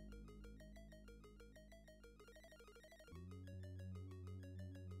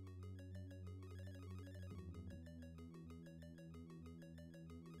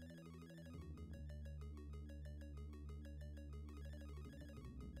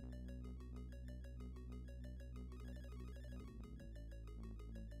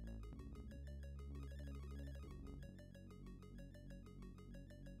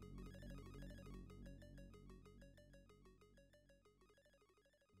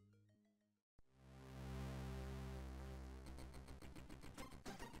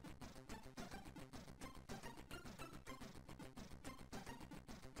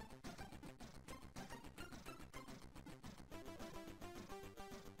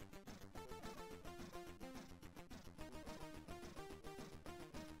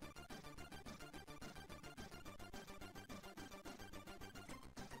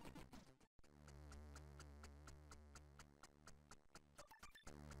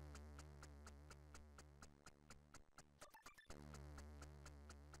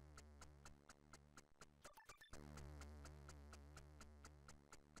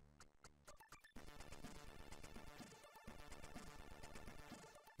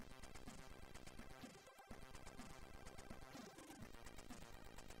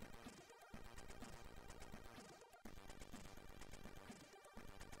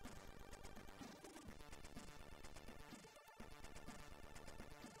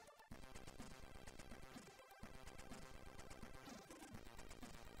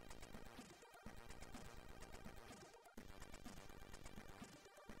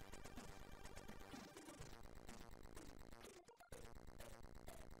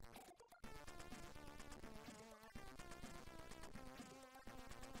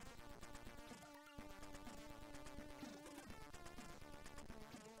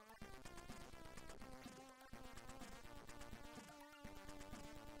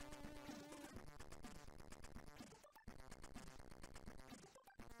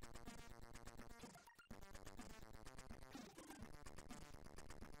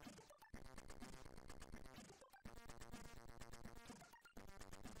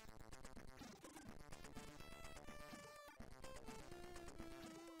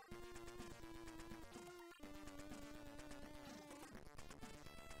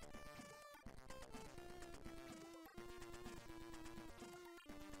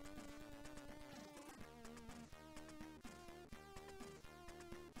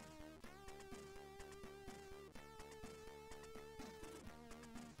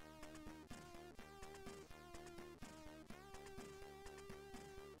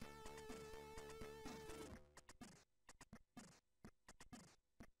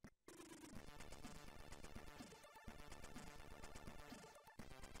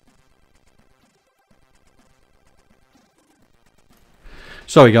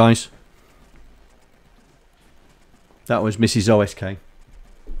 Sorry, guys. That was Mrs. OSK.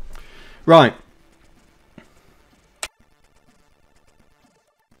 Right.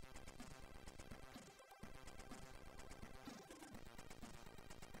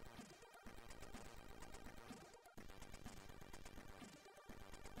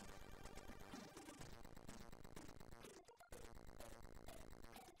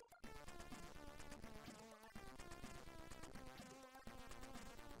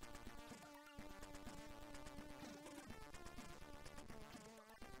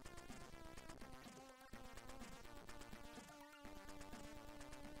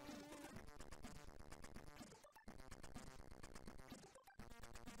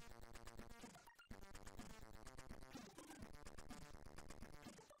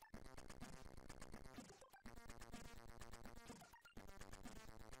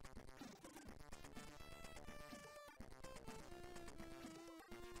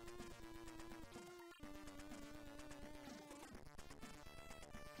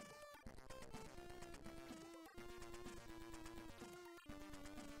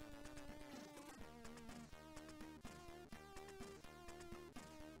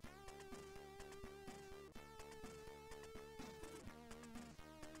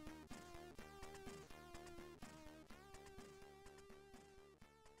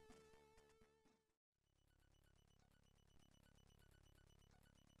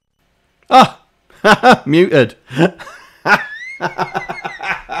 Ah! Muted.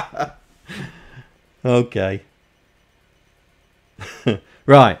 Okay.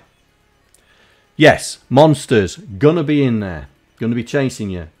 Right. Yes, monsters. Gonna be in there. Gonna be chasing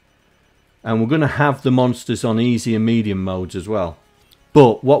you. And we're gonna have the monsters on easy and medium modes as well.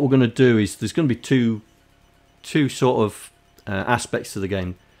 But what we're gonna do is there's gonna be two sort of aspects to the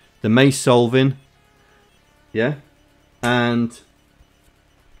game. The maze solving. Yeah. And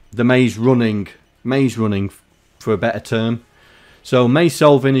the maze running for a better term. So maze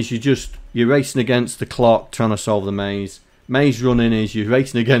solving is you're racing against the clock trying to solve the maze. Maze running is you're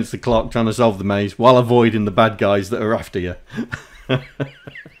racing against the clock trying to solve the maze while avoiding the bad guys that are after you.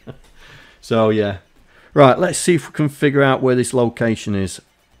 So yeah. Right, let's see if we can figure out where this location is.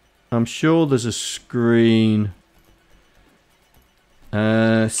 I'm sure there's a screen.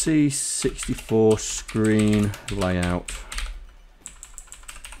 C64 screen layout.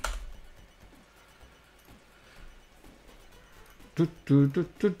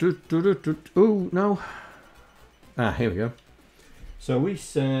 Oh no. Ah, here we go. So we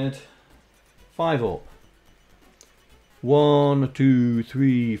said 5 up. 1, 2,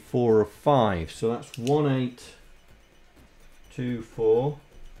 3, 4, 5. So that's 1, 8, 2, 4.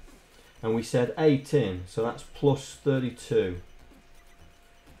 And we said 8 in. So that's plus 32.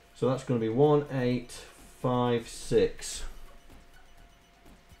 So that's going to be 1, 8, 5, 6.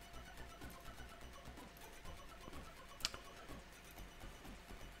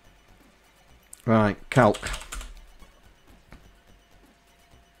 Right, calc.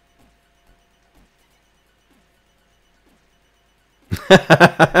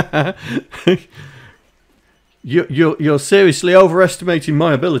 You're seriously overestimating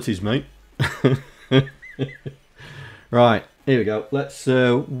my abilities, mate. Right, here we go. Let's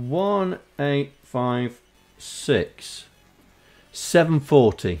 1, 8, 5, 6,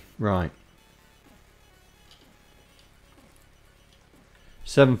 740. Right.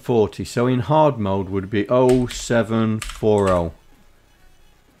 740. So in hard mode would be 0740.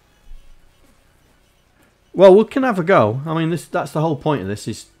 Well, we can have a go. I mean, that's the whole point of this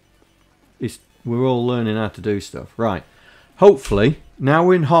is we're all learning how to do stuff. Right. Hopefully, now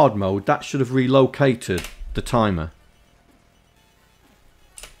we're in hard mode, that should have relocated the timer.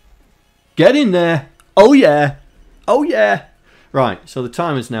 Get in there. Oh yeah. Oh yeah. Right, so the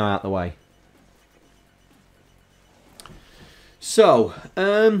timer's now out the way. So,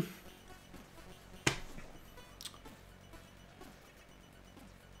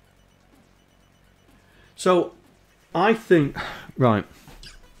 I think, right.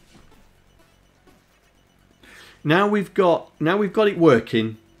 Now we've got it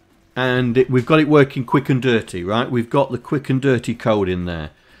working, and we've got it working quick and dirty, right? We've got the quick and dirty code in there.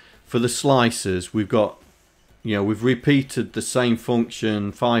 For the slicers, we've got, you know, we've repeated the same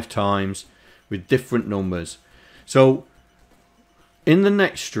function 5 times with different numbers. So in the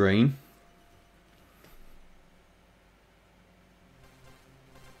next stream,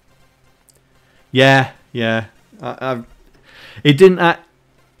 yeah, it didn't act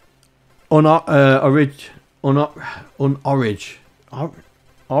origin. There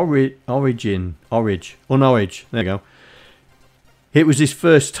you go. It was his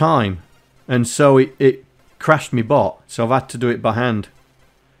first time, and so it crashed me bot, so I've had to do it by hand.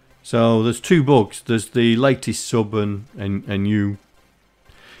 So there's two bugs. There's the latest sub and you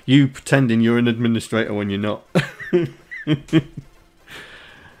pretending you're an administrator when you're not.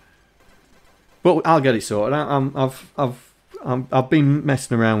 But I'll get it sorted. I've been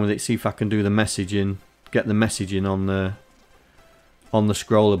messing around with it, see if I can do the messaging, get the messaging on the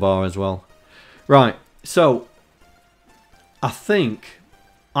scroller bar as well. Right, so I think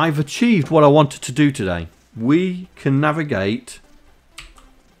I've achieved what I wanted to do today. We can navigate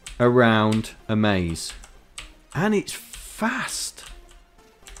around a maze, and it's fast.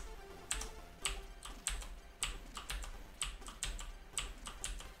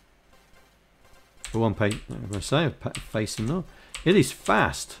 The one page, I'm going to say, facing north. It is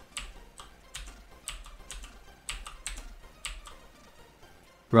fast.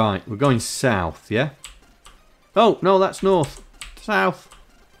 Right, we're going south, yeah? Oh, no, that's north. South.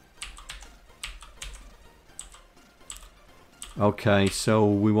 Okay, so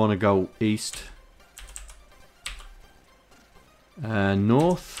we want to go east.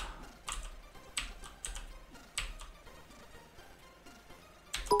 North.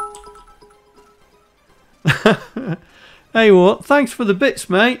 Hey, what? Thanks for the bits,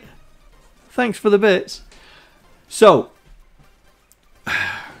 mate. Thanks for the bits. So,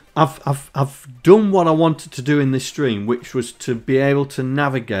 I've done what I wanted to do in this stream, which was to be able to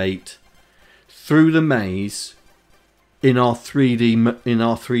navigate through the maze in our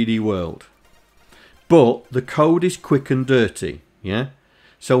 3D world. But the code is quick and dirty, yeah.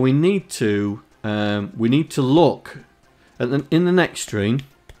 So we need to look in the next stream.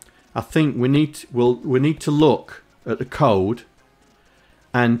 I think we need to look at the code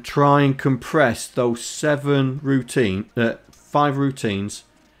and try and compress those 5 routines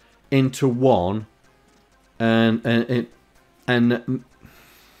into one, and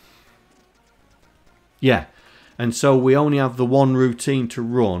yeah, and so we only have the one routine to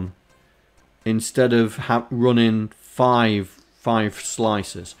run instead of running five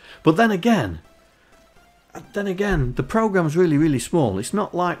slices. But then again, the program's really small. It's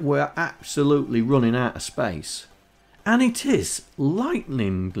not like we're absolutely running out of space. And it is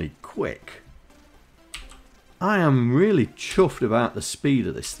lightningly quick. I am really chuffed about the speed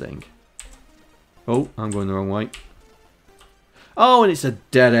of this thing. Oh, I'm going the wrong way. Oh, and it's a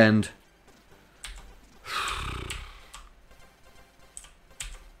dead end.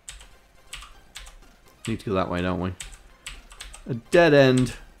 Need to go that way, don't we? A dead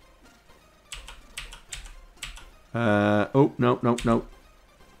end. Oh, no.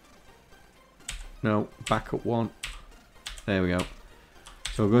 No, back up one. There we go.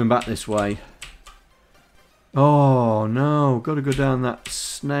 So we're going back this way. Oh, no. Got to go down that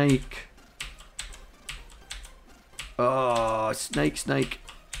snake. Oh, snake.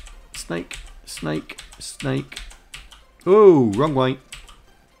 Oh, wrong way.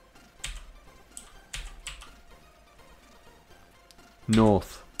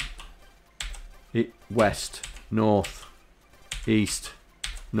 North. West. North. East.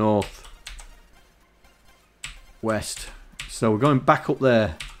 North. West. So we're going back up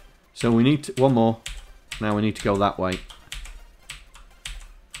there. So we need one more. Now we need to go that way.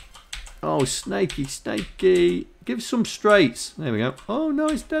 Oh, snaky. Give some straights. There we go. Oh no,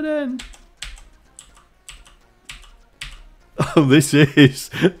 it's dead end. Oh, this is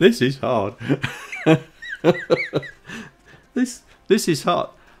hard. This is hard.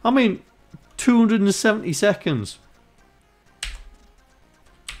 I mean, 270 seconds.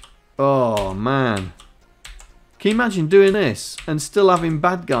 Oh man. Can you imagine doing this and still having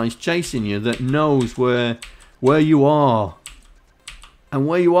bad guys chasing you that knows where you are and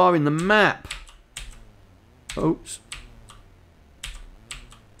where you are in the map? Oops.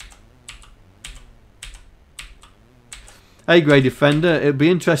 Hey, Grey Defender, it'd be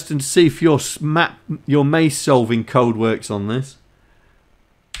interesting to see if your maze solving code works on this.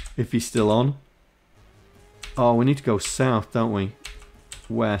 If he's still on. Oh, we need to go south, don't we?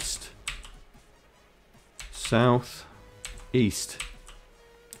 West. South. East.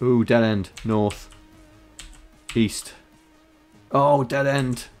 Ooh, dead end. North. East. Oh, dead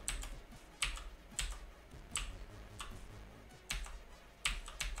end.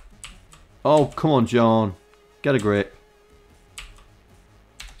 Oh, come on, John. Get a grip.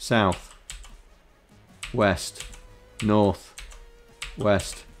 South. West. North.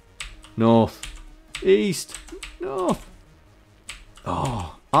 West. North. East. North.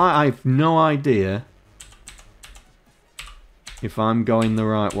 Oh, I've no idea if I'm going the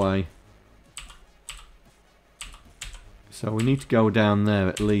right way. So we need to go down there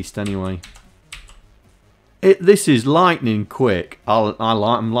at least anyway. This is lightning quick.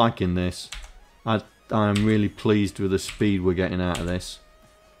 I'm liking this. I'm really pleased with the speed we're getting out of this.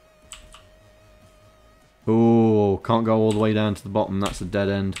 Oh, can't go all the way down to the bottom. That's a dead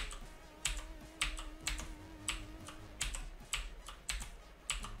end.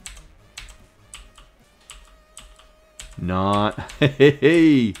 Not.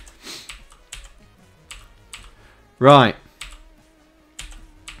 Right.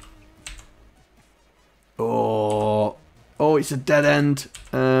 Oh, it's a dead end.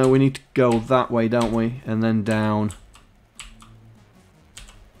 We need to go that way, don't we? And then down.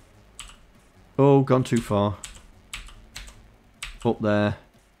 Oh, gone too far. Up there.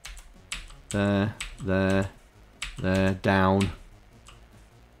 There. Down.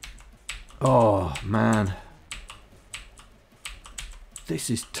 Oh, man. This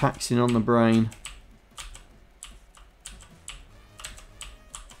is taxing on the brain.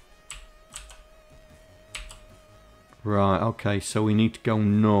 Right, okay, so we need to go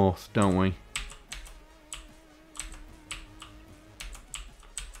north, don't we?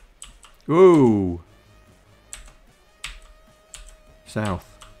 Ooh!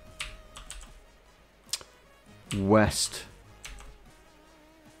 South. West.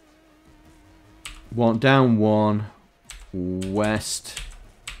 Down one. West.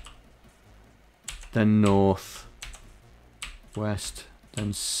 Then north. West.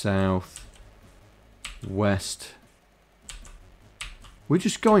 Then south. West. We're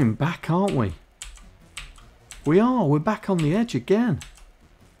just going back, aren't we? We are. We're back on the edge again.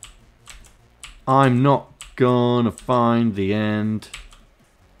 I'm not gonna find the end.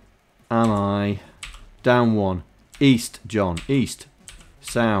 Am I? Down one. East, John. East.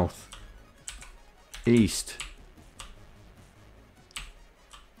 South. East.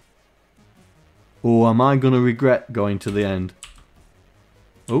 Oh, am I gonna regret going to the end?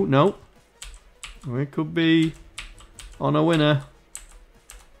 Oh, no. We could be on a winner.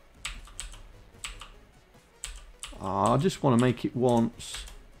 I just want to make it once.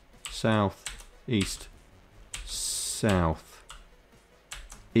 South. East. South.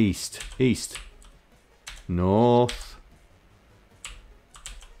 East. East. North.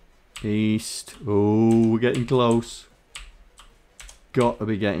 East. Oh, we're getting close. Got to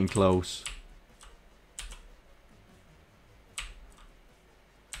be getting close.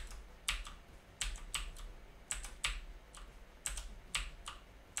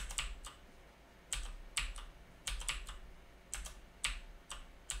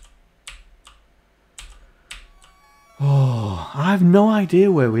 I have no idea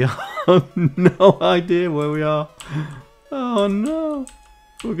where we are. No idea where we are. Oh no.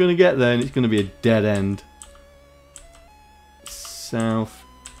 We're going to get there and it's going to be a dead end. South,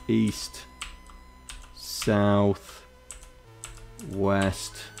 east, south,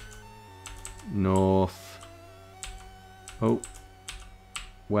 west, north. Oh.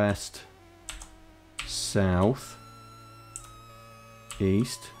 West, south,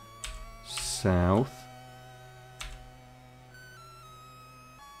 east, south.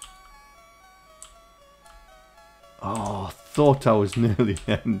 Oh, I thought I was near the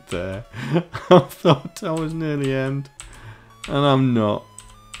end there. I thought I was near the end. And I'm not.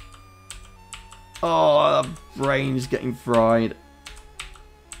 Oh, the brain's getting fried.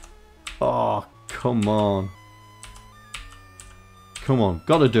 Oh, come on. Come on,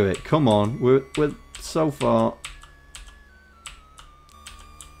 gotta do it. Come on, we're so far.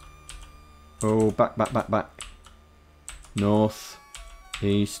 Oh, back. North,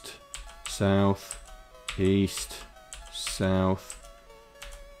 east, south, east, south,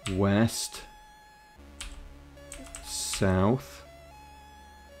 west, south,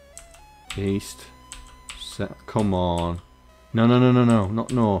 east, south. Come on. No,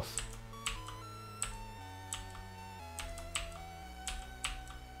 not north.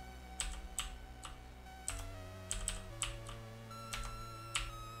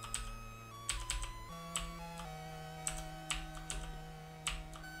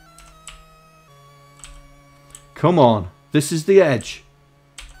 Come on. This is the edge.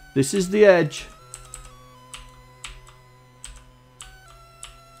 This is the edge.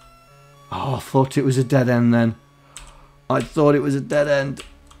 Oh, I thought it was a dead end then. I thought it was a dead end.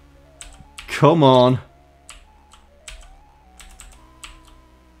 Come on.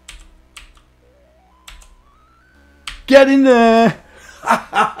 Get in there.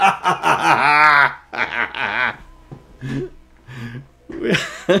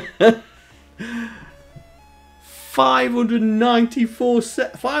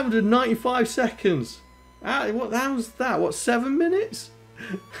 595 seconds. What was that? What, 7 minutes?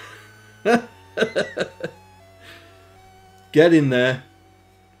 Get in there.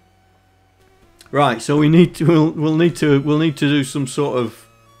 Right, so we'll need to do some sort of,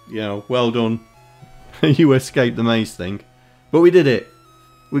 you know, well done. You escaped the maze thing. But we did it.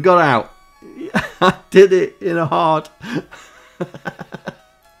 We got out. I did it in a heart.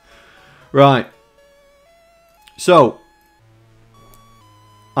 Right. So,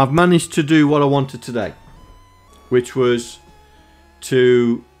 I've managed to do what I wanted today, which was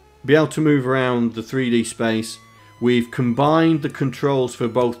to be able to move around the 3D space. We've combined the controls for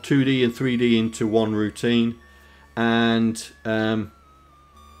both 2D and 3D into one routine, and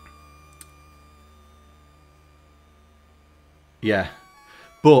yeah,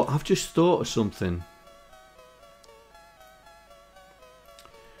 but I've just thought of something.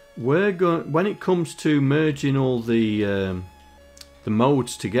 We're going, when it comes to merging all the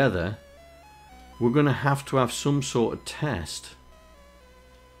modes together, we're going to have some sort of test.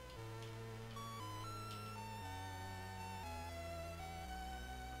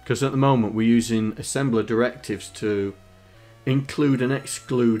 Because at the moment we're using assembler directives to include and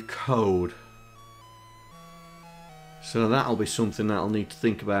exclude code. So that'll be something that I'll need to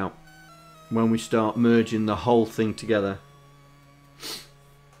think about when we start merging the whole thing together.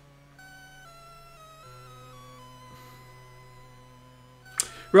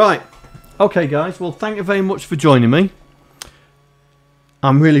 Right, okay guys, well thank you very much for joining me.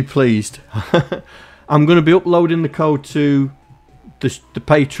 I'm really pleased. I'm going to be uploading the code to the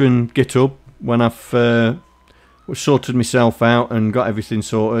Patreon GitHub when I've sorted myself out and got everything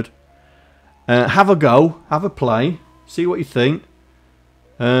sorted. Have a go, have a play, see what you think.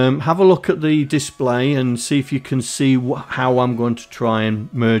 Have a look at the display and see if you can see how I'm going to try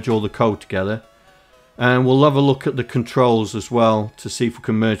and merge all the code together. And we'll have a look at the controls as well to see if we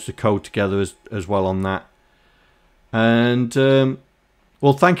can merge the code together as well on that. And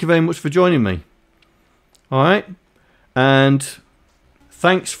well, thank you very much for joining me. Alright, and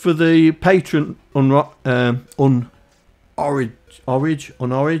thanks for the Patreon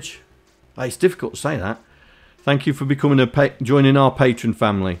it's difficult to say that. Thank you for becoming joining our Patreon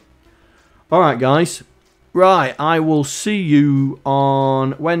family. Alright guys, right, I will see you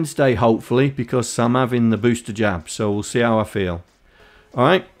on Wednesday hopefully, because I'm having the booster jab, so we'll see how I feel.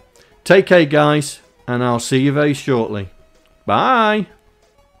 Alright, take care guys, and I'll see you very shortly. Bye!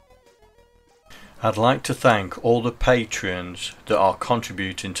 I'd like to thank all the patrons that are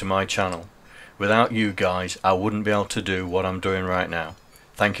contributing to my channel. Without you guys, I wouldn't be able to do what I'm doing right now.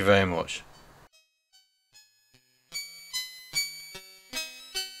 Thank you very much.